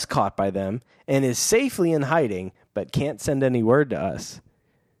was caught by them and is safely in hiding, but can't send any word to us.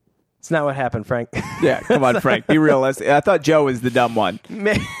 It's not what happened, Frank. Yeah, come on, Frank. Be realistic. I thought Joe was the dumb one.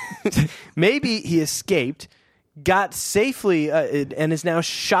 Maybe he escaped, got safely and is now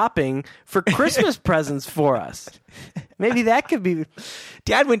shopping for Christmas presents for us. Maybe that could be.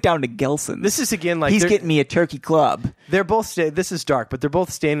 Dad went down to Gelson's. This is again like he's getting me a turkey club. They're both. This is dark, but they're both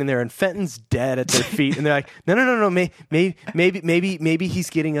standing there, and Fenton's dead at their feet, and they're like, "No. Maybe he's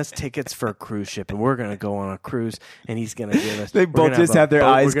getting us tickets for a cruise ship, and we're gonna go on a cruise, and he's gonna give us." They both just have their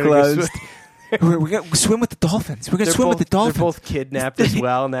eyes closed. We're going to swim with the dolphins. We're going to swim with the dolphins. They're both kidnapped as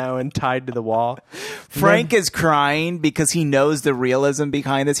well now and tied to the wall. Frank is crying because he knows the realism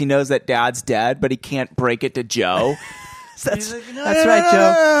behind this. He knows that Dad's dead, but he can't break it to Joe. That's right,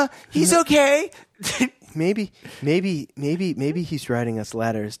 Joe. He's okay. Maybe he's writing us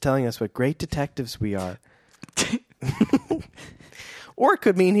letters telling us what great detectives we are. Or it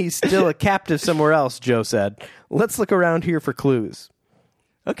could mean he's still a captive somewhere else, Joe said. Let's look around here for clues.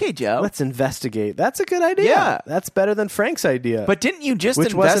 Okay, Joe. Let's investigate. That's a good idea. Yeah. That's better than Frank's idea. But didn't you just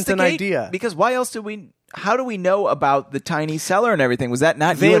Which investigate? wasn't an idea. Because why else how do we know about the tiny cellar and everything? Was that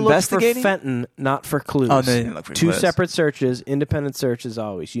not they you looked investigating? for Fenton, not for clues. Oh, they didn't look for Two clues. separate searches, independent searches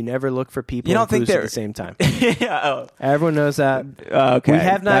always. You never look for people You don't and think clues at they're- the same time. Yeah. Oh. Everyone knows that. Okay. We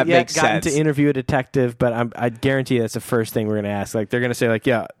have not That yet makes gotten sense. to interview a detective, but I guarantee that's the first thing we're going to ask. Like they're going to say, like,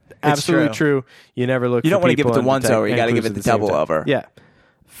 yeah, absolutely true. You never look. You for don't want to give people it the and once detect- over. You and got to clues give it at the same double time. over. Yeah.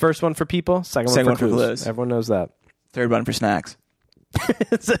 First one for people. Second one for clues. Everyone knows that. Third one for snacks.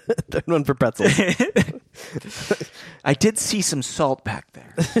 Third one for pretzels. I did see some salt back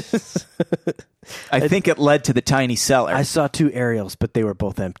there. I think it led to the tiny cellar. I saw two aerials, but they were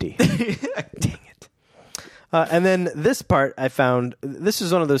both empty. Dang it. And then this part I found, this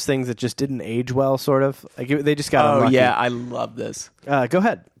is one of those things that just didn't age well, sort of. Like they just got unlucky. yeah, I love this. Go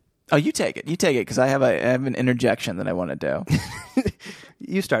ahead. Oh, you take it. You take it because I have an interjection that I want to do.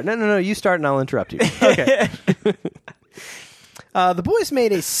 You start. No. You start and I'll interrupt you. Okay. The boys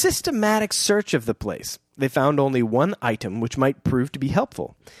made a systematic search of the place. They found only one item which might prove to be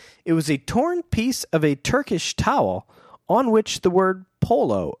helpful. It was a torn piece of a Turkish towel on which the word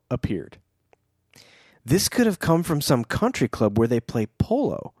polo appeared. This could have come from some country club where they play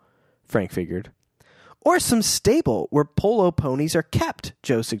polo, Frank figured. Or some stable where polo ponies are kept,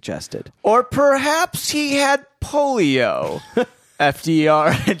 Joe suggested. Or perhaps he had polio.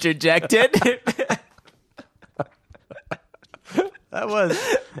 FDR interjected. That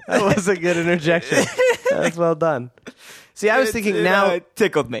was a good interjection. That's well done. See, I was thinking now it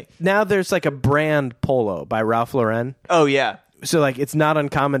tickled me. Now there's like a brand polo by Ralph Lauren. Oh yeah. So like it's not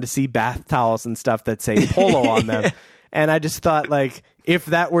uncommon to see bath towels and stuff that say polo on them. And I just thought like if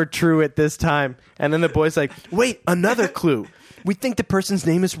that were true at this time, and then the boy's like, wait, another clue. We think the person's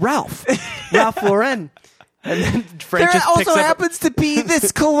name is Ralph Lauren. And then Frank There just picks also up happens to be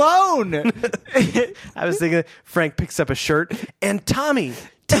this cologne. I was thinking Frank picks up a shirt and Tommy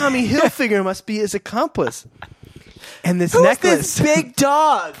Hilfiger must be his accomplice. And this Who's necklace. this big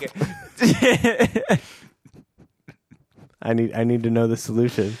dog? I need to know the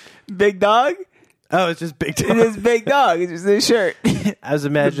solution. Big dog? Oh, it's just big It dog. is big dog. It's just this shirt. I was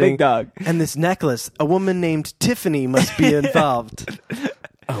imagining big dog. And this necklace, a woman named Tiffany must be involved.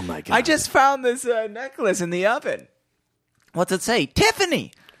 Oh my god. I just found this necklace in the oven. What's it say?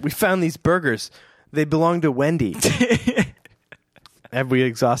 Tiffany. We found these burgers. They belong to Wendy. Have we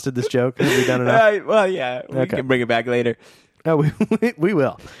exhausted this joke? Have we done enough? Well, yeah. We Okay. can bring it back later. Oh, we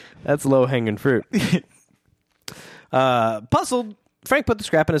will. That's low-hanging fruit. Puzzled, Frank put the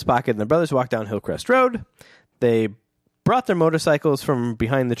scrap in his pocket, and the brothers walked down Hillcrest Road. They brought their motorcycles from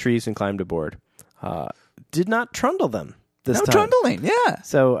behind the trees and climbed aboard. Did not trundle them this No time. trundling, yeah.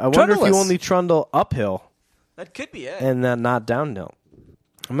 So I wonder if you Trundleless. only trundle uphill That could be it. and not downhill.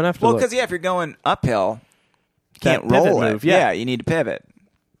 I'm going to have to Well, look. because, if you're going uphill, you That can't pivot roll move, it. yeah. You need to pivot.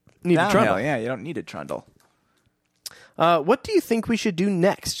 Need to Downhill, trundle. yeah, you don't need to trundle. What do you think we should do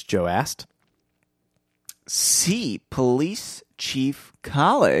next? Joe asked. See Police Chief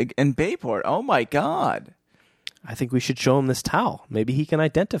Colleague in Bayport. Oh, my God. I think we should show him this towel. Maybe he can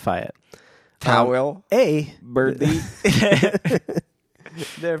identify it. Towel. Birdie.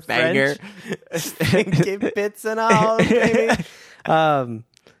 They're Banger. Stinky bits and all, baby.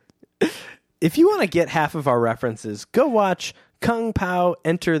 If you want to get half of our references, go watch Kung Pao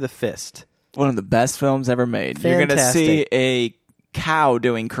Enter the Fist. One of the best films ever made. You're going to see Fantastic. a cow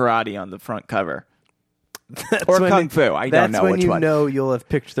doing karate on the front cover. That's Or when Kung Fu. I don't know That's when which you one. know you'll have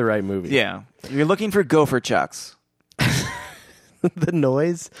picked the right movie. Yeah. You're looking for Gopher Chucks. The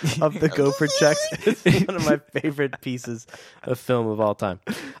noise of the gopher chucks is one of my favorite pieces of film of all time.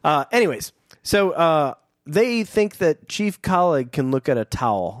 Anyways, so they think that Chief Colleague can look at a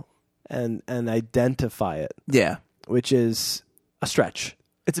towel and identify it, Yeah. which is a stretch.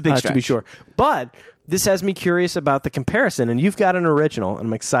 It's a big To stretch. be sure. But this has me curious about the comparison. And you've got an original, and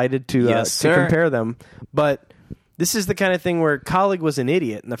I'm excited to Yes, to sir. compare them. But this is the kind of thing where Colleague was an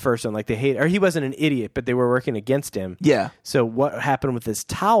idiot in the first one. Like they hate, or he wasn't an idiot, but they were working against him. Yeah. So what happened with this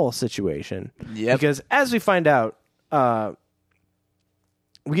towel situation? Yep. Because as we find out,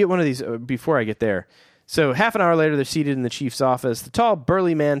 we get one of these before I get there. So half an hour later, they're seated in the chief's office. The tall,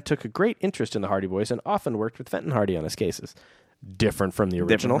 burly man took a great interest in the Hardy Boys and often worked with Fenton Hardy on his cases. Different from the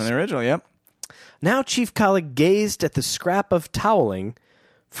Different originals. from the original, yep. Now Chief Colleague gazed at the scrap of toweling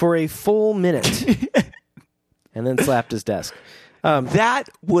for a full minute and then slapped his desk. That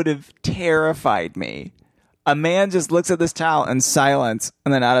would have terrified me. A man just looks at this towel in silence,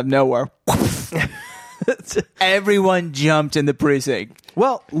 and then out of nowhere, everyone jumped in the precinct.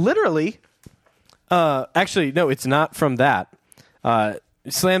 Well, literally, actually, no, it's not from that.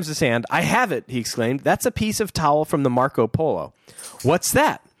 Slams his hand. I have it, he exclaimed. That's a piece of towel from the Marco Polo. What's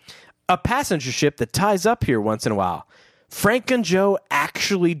that? A passenger ship that ties up here once in a while. Frank and Joe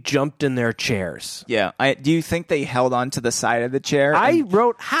actually jumped in their chairs. Yeah. Do you think they held on to the side of the chair? I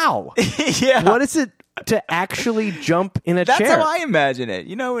wrote how. Yeah. What is it to actually jump in a That's chair? how I imagine it.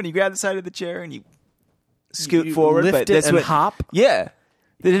 You know, when you grab the side of the chair and you scoot You forward, lift but it this and would hop? Yeah.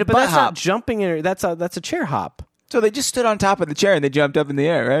 They did it, But but that's hop. not jumping in. That's a chair hop. So they just stood on top of the chair and they jumped up in the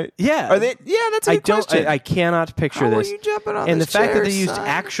air, right? Yeah. Are they? Yeah, that's a good question. I cannot picture How are this. you jumping on and this the fact that chair, they used son?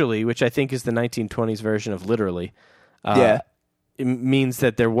 actually, which I think is the 1920s version of literally, Yeah. it means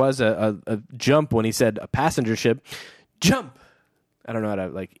that there was a jump when he said a passenger ship jump. I don't know how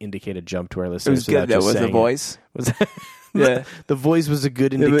to indicate a jump to our It listeners. was good. That was the voice. Was Yeah. the voice was a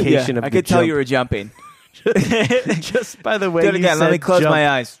good indication of I the could tell jump. you were jumping. Just by the way Do it you again. Let said me close jump. my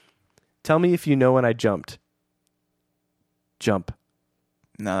eyes. Tell me if you know when I jumped. Jump.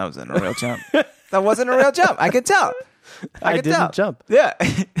 No, that wasn't a real jump. That wasn't a real jump. I could tell. I could didn't tell. jump. Yeah.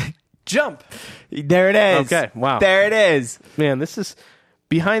 Jump. There it is. Okay, wow. There it is. Man, this is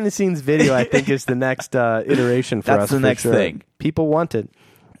behind the scenes video. I think is the next iteration for That's us. the for next sure. thing. People want it.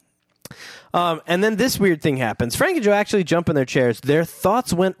 And then this weird thing happens. Frank and Joe actually jump in their chairs. Their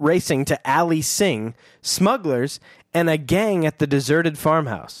thoughts went racing to Ali Singh, smugglers, and a gang at the deserted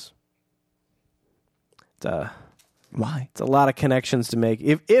farmhouse. Why? It's a lot of connections to make.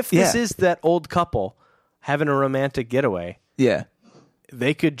 If this Yeah. is that old couple having a romantic getaway, Yeah.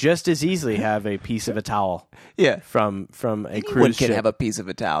 they could just as easily have a piece of a towel Yeah. from a Anyone cruise can ship. have a piece of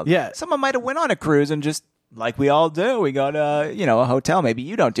a towel. Yeah. Someone might have went on a cruise and just, like we all do, we go to, a hotel. Maybe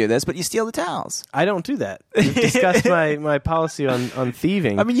you don't do this, but you steal the towels. I don't do that. We've discussed my policy on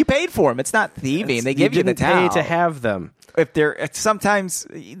thieving. I mean, you paid for them. It's not thieving. They give you the didn't towel. pay to have them. Sometimes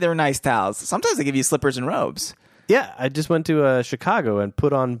they're nice towels. Sometimes they give you slippers and robes. Yeah, I just went to Chicago and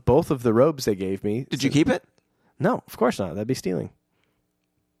put on both of the robes they gave me. Did you keep it? No, of course not. That'd be stealing.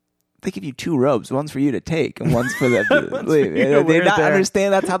 They give you two robes. One's for you to take and one's for them to One's for leave. you to They wear not there.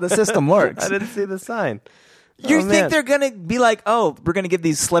 understand that's how the system works. I didn't see the sign. You Oh, think man. they're going to be like, oh, we're going to give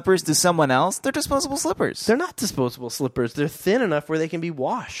these slippers to someone else? They're disposable slippers. They're not disposable slippers. They're thin enough where they can be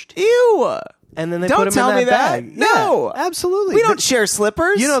washed. Ew. And then they Don't put them tell in me that that. bag. No. Yeah, absolutely. We don't share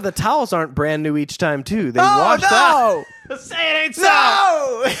slippers. You know, the towels aren't brand new each time, too. They oh, wash no. that. Say it ain't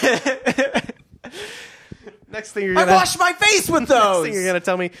so. No. Next thing you're I gonna wash my face with Next those. thing you're gonna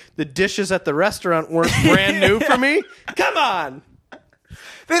tell me the dishes at the restaurant weren't brand new for me? Come on.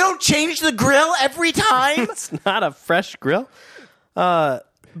 They don't change the grill every time. It's not a fresh grill. But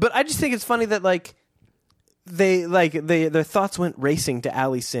I just think it's funny that their thoughts went racing to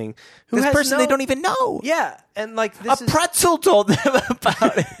Ali Singh, who This has person no- they don't even know. Yeah, and this A is pretzel told them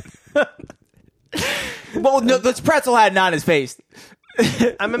about it. Well, no, this pretzel had it on his face.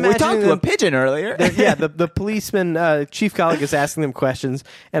 I'm We imagining talked to a them, pigeon earlier. yeah, the policeman, Chief Colleague is asking them questions,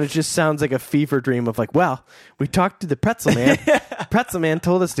 and it just sounds like a fever dream of well, we talked to the pretzel man. Pretzel man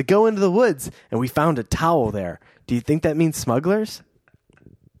told us to go into the woods, and we found a towel there. Do you think that means smugglers?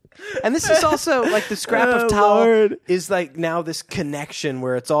 And this is also the scrap Oh, of towel Lord. is now this connection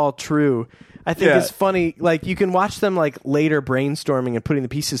where it's all true. I think Yeah. it's funny. You can watch them later brainstorming and putting the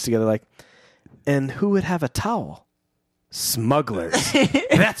pieces together. And who would have a towel? Smugglers.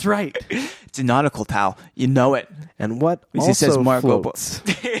 That's right. It's a nautical towel. You know it. And what He also says Marco floats.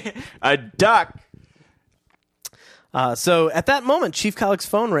 A duck. So at that moment, Chief Colleague's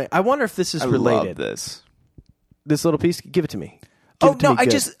phone rang. I wonder if this is related. Love this. This little piece, give it to me. Give Oh it to no, me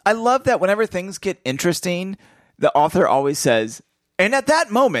good. I love that whenever things get interesting, the author always says, and at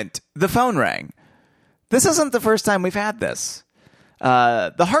that moment, the phone rang. This isn't the first time we've had this.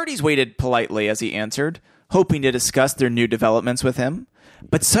 The Hardys waited politely as he answered, hoping to discuss their new developments with him.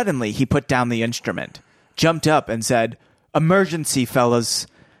 But suddenly he put down the instrument, jumped up and said, "Emergency, fellas.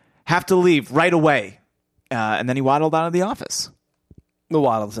 Have to leave right away." And then he waddled out of the office. The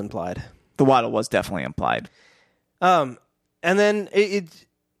waddle's implied. The waddle was definitely implied. And then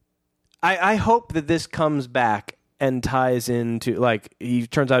I hope that this comes back and ties into, like, he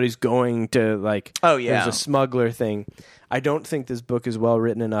turns out he's going to, like, Oh, yeah. there's a smuggler thing. I don't think this book is well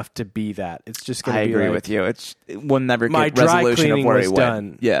written enough to be that. It's just going to I be agree like, with you. It will never my get dry resolution of cleaning where was he done.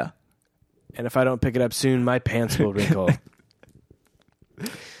 went. Yeah. and if I don't pick it up soon, my pants will wrinkle.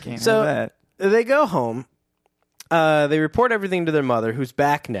 Can't So- have that. They go home. They report everything to their mother, who's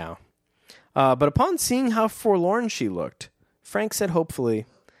back now. But upon seeing how forlorn she looked, Frank said hopefully,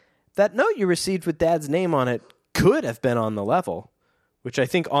 "That note you received with Dad's name on it could have been on the level," which I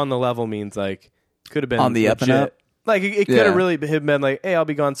think on the level means like could have been On the up and legit. up? Like it could Yeah. have really been like, "Hey, I'll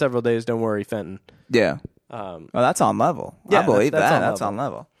be gone several days. Don't worry, Fenton." Yeah. Well, that's on level. yeah, I believe that's that. on That's level.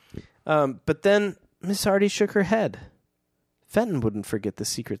 on level. But then Miss Hardy shook her head. Fenton wouldn't forget the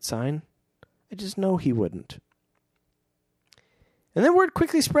secret sign. I just know he wouldn't. And then word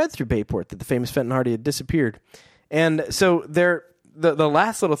quickly spread through Bayport that the famous Fenton Hardy had disappeared. And so the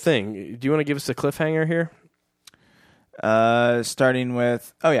last little thing, do you want to give us a cliffhanger here? Starting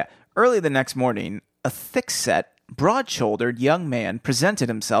with, early the next morning, a thick-set, broad-shouldered young man presented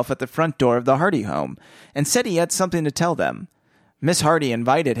himself at the front door of the Hardy home and said he had something to tell them. Miss Hardy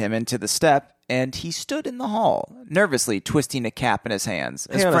invited him into the step, and he stood in the hall, nervously twisting a cap in his hands,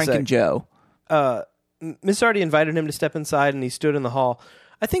 as Hang on a Frank sec. and Joe. Miss Hardy invited him to step inside, and he stood in the hall.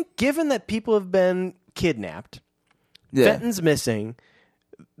 I think given that people have been kidnapped, Fenton's missing,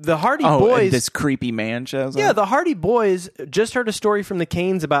 the Hardy boys... and this creepy man shows Yeah, up? the Hardy boys just heard a story from the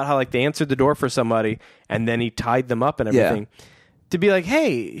Canes about how like they answered the door for somebody and then he tied them up and everything. To be like,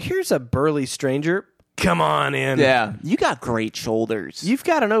 hey, here's a burly stranger. Come on in. Yeah. You got great shoulders. You've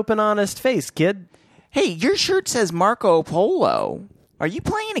got an open, honest face, kid. Hey, your shirt says Marco Polo. Are you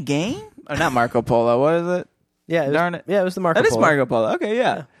playing a game? Oh, not Marco Polo. What is it? Yeah, Darn it. Yeah, it was the Marco That is Polo. Marco Polo. Okay,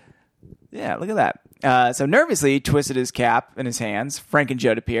 yeah. Yeah, look at that. So nervously, he twisted his cap in his hands. Frank and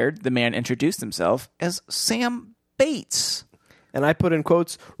Joe appeared. The man introduced himself as Sam Bates. And I put in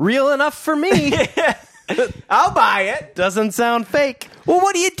quotes, real enough for me. I'll buy it. Doesn't sound fake. Well,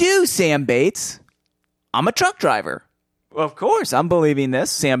 what do you do, Sam Bates? I'm a truck driver. Well, of course, I'm believing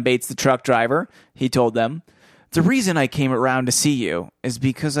this. Sam Bates, the truck driver, he told them. The reason I came around to see you is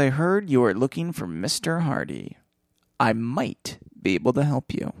because I heard you were looking for Mr. Hardy. I might be able to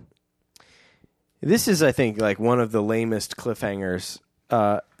help you. This is, I think, like one of the lamest cliffhangers.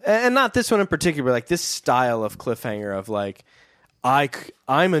 And not this one in particular, but like this style of cliffhanger of like,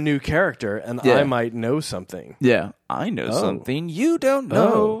 I'm a new character and Yeah. I might know something. Yeah, I know something you don't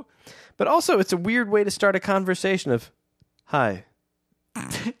know. But also, it's a weird way to start a conversation of, hi,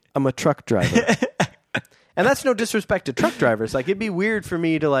 I'm a truck driver. And that's no disrespect to truck drivers. Like, it'd be weird for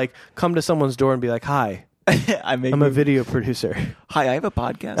me to, like, come to someone's door and be like, hi, I'm a video producer. Hi, I have a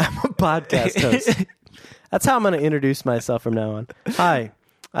podcast. I'm a podcast host. That's how I'm going to introduce myself from now on. Hi,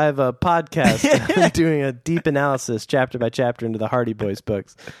 I have a podcast. I'm doing a deep analysis, chapter by chapter, into the Hardy Boys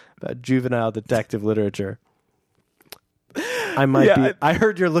books about juvenile detective literature. I might be. I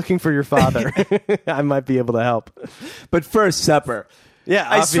heard you're looking for your father. I might be able to help. But first, supper. Yeah,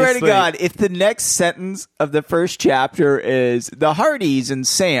 I swear to obviously. God, if the next sentence of the first chapter is the Hardys and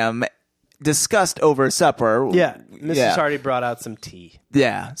Sam discussed over supper. Yeah, Mrs. Hardy brought out some tea.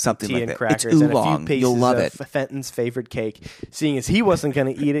 Yeah, something Tea like and that. crackers It's and a few oolong. pieces You'll love of it. Fenton's favorite cake, seeing as he wasn't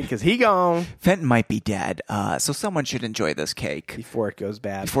going to eat it because he gone Fenton might be dead, so someone should enjoy this cake. before it goes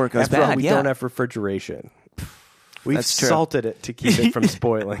bad. Before it goes After all, bad, we yeah. don't have refrigeration. We've That's true. salted it to keep it from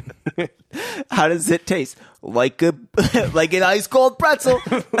spoiling. How does it taste? Like a like an ice cold pretzel.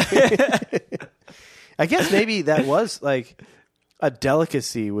 I guess maybe that was like a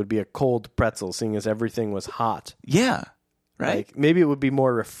delicacy would be a cold pretzel, seeing as everything was hot. Yeah, right. Like maybe it would be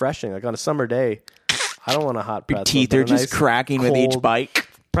more refreshing. Like on a summer day, I don't want a hot pretzel. Your teeth but are a just nice cracking with each cold bite.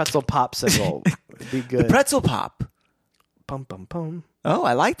 Pretzel popsicle would be good. Pretzel pop. Pum pum pum. Oh,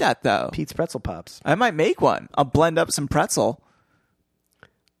 I like that though. Pete's pretzel pops. I might make one. I'll blend up some pretzel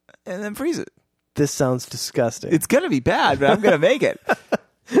and then freeze it. This sounds disgusting. It's gonna be bad, but I'm gonna make it.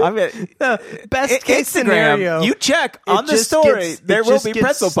 I'm gonna Best case Instagram. scenario. You check on it the just story. gets- There it will just be gets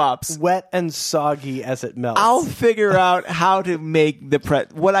pretzel pops. wet and soggy as it melts. I'll figure out how to make the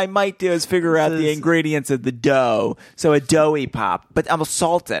What I might do is figure out the is- ingredients of the dough, so a doughy pop. But I'm gonna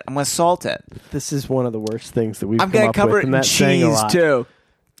salt it. I'm gonna salt it. This is one of the worst things that we've I'm come gonna up cover with, it and in that's saying a cheese lot. too.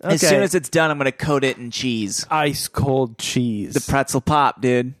 As Okay. soon as it's done, I'm gonna coat it in cheese. Ice cold cheese. The pretzel pop,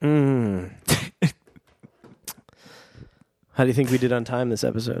 dude. How do you think we did on time this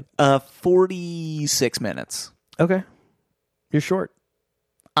episode? 46 minutes. Okay. You're short.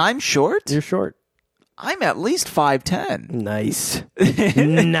 I'm short. You're short. I'm at least 5'10". Nice.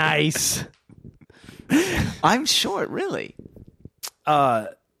 Nice. I'm short, really.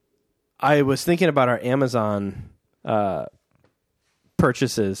 I was thinking about our Amazon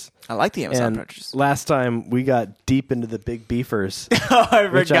purchases. I like the Amazon And purchase. last time we got deep into the big beefers. Oh, I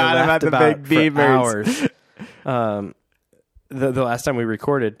which forgot I about laughed the big for beavers. hours. The last time we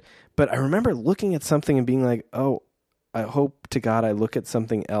recorded. But I remember looking at something and being like, oh, I hope to God I look at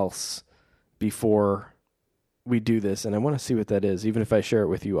something else before we do this. And I want to see what that is, even if I share it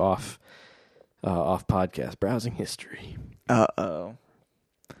with you off podcast. Browsing history. Uh-oh.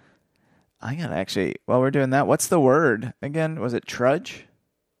 I gotta actually, while we're doing that, what's the word again? Was it trudge?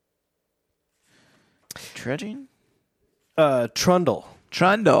 Trudging? Trundle.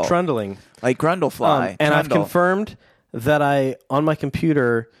 Trundle. Trundling. Like Grundlefly. And I've Trundle. confirmed that I, on my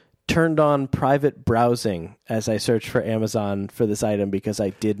computer, turned on private browsing as I searched for Amazon for this item because I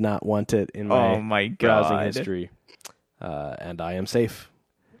did not want it in my browsing God. history. And I am safe.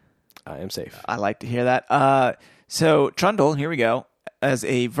 I am safe. I like to hear that. So, trundle, here we go. As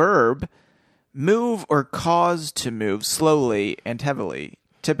a verb, move or cause to move slowly and heavily,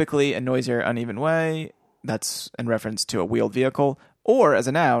 typically a noisier, uneven way. That's in reference to a wheeled vehicle. Or, as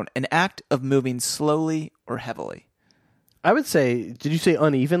a noun, an act of moving slowly or heavily. I would say, did you say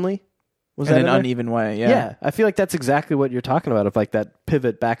unevenly? Was In that an in there? uneven way, yeah. Yeah, I feel like that's exactly what you're talking about, of like that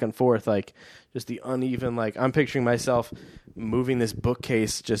pivot back and forth, like just the uneven, like I'm picturing myself moving this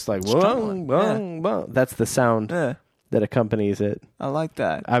bookcase just like, whoa, Struggling, whoa, whoa. That's the sound Yeah, that accompanies it. I like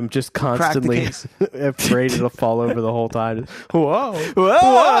that. I'm just Crack the constantly case. afraid it'll fall over the whole time. Whoa.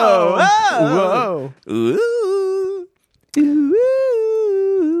 Whoa! Whoa. Ooh.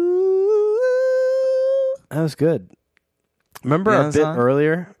 That was good. Remember Yeah, a bit song?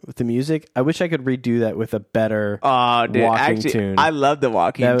 earlier with the music? I wish I could redo that with a better Oh, dude! walking Actually, tune. I love the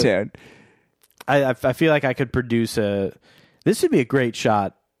walking That- tune. I feel like I could produce a... This would be a great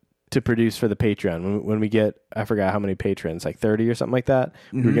shot to produce for the Patreon. When we get, I forgot how many patrons, like 30 or something like that.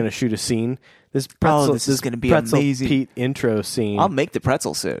 We're going to shoot a scene. This pretzel, this is gonna be pretzel amazing. Pete intro scene I'll make the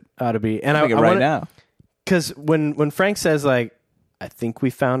pretzel suit. ought to be... And I'll make it right now. Because when Frank says, like, I think we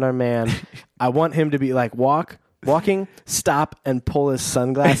found our man, I want him to be like, walking, stop, and pull his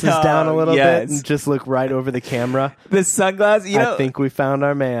sunglasses down a little yes. bit and just look right over the camera. The sunglasses, you know. I think we found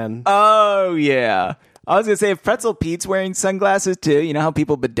our man. Oh yeah. I was gonna say if Pretzel Pete's wearing sunglasses too, you know how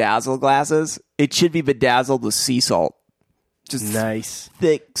people bedazzle glasses? It should be bedazzled with sea salt. Just Nice.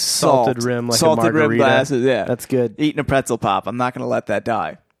 thick salt. Salted rim like a salted rim margarita. glasses, yeah. That's good. Eating a pretzel pop. I'm not gonna let that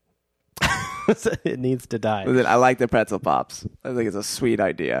die. It needs to die. Listen, I like the pretzel pops. I think it's a sweet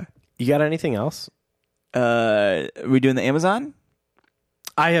idea. You got anything else? Are we doing the Amazon?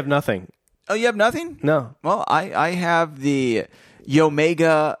 I have nothing. Oh, you have nothing? No. Well, I have the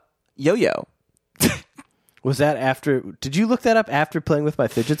Yomega yo-yo. Was that after... Did you look that up after playing with my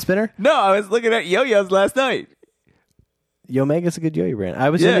fidget spinner? No, I was looking at yo-yos last night. Yomega's a good yo-yo brand. I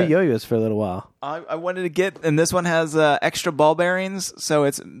was Yeah. into yo-yos for a little while. I wanted to get, and this one has extra ball bearings, so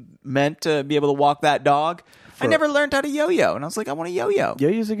it's meant to be able to walk that dog. I never learned how to yo-yo, and I was like, I want a yo-yo.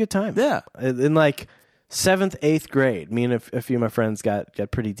 Yo-yo's a good time. Yeah. In like 7th, 8th grade, me and a few of my friends got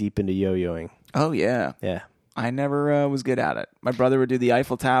pretty deep into yo-yoing. Oh, yeah. Yeah. I never was good at it. My brother would do the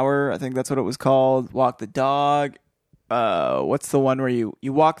Eiffel Tower. I think that's what it was called. Walk the dog. What's the one where you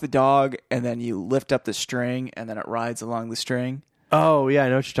walk the dog, and then you lift up the string, and then it rides along the string? Oh, yeah, I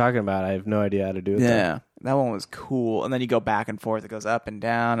know what you're talking about. I have no idea how to do it. Yeah. That one was cool. And then you go back and forth. It goes up and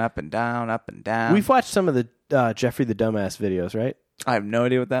down, up and down, up and down. We've watched some of the Jeffrey the Dumbass videos, right? I have no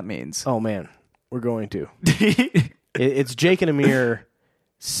idea what that means. Oh, man. We're going to. It's Jake and Amir.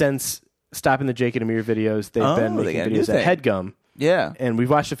 Since stopping the Jake and Amir videos, they've been they making got a new videos at thing. HeadGum. Yeah. And we've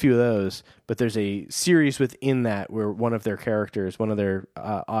watched a few of those, but there's a series within that where one of their characters, one of their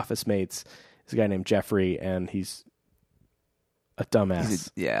office mates, is a guy named Jeffrey, and he's a dumbass.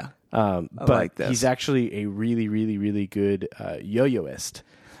 Yeah. But like this. he's actually a really, really, really good yo-yoist.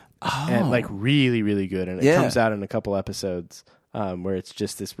 Oh. And like really, really good. And it Yeah. comes out in a couple episodes where it's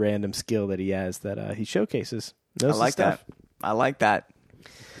just this random skill that he has that he showcases. I like that. I like that.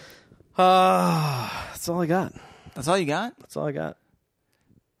 That's all I got. That's all you got? That's all I got.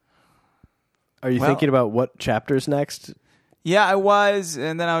 Are you Well- thinking about what chapter's next? Yeah, I was.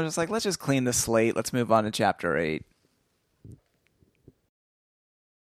 And then I was just like, let's just clean the slate. Let's move on to chapter 8.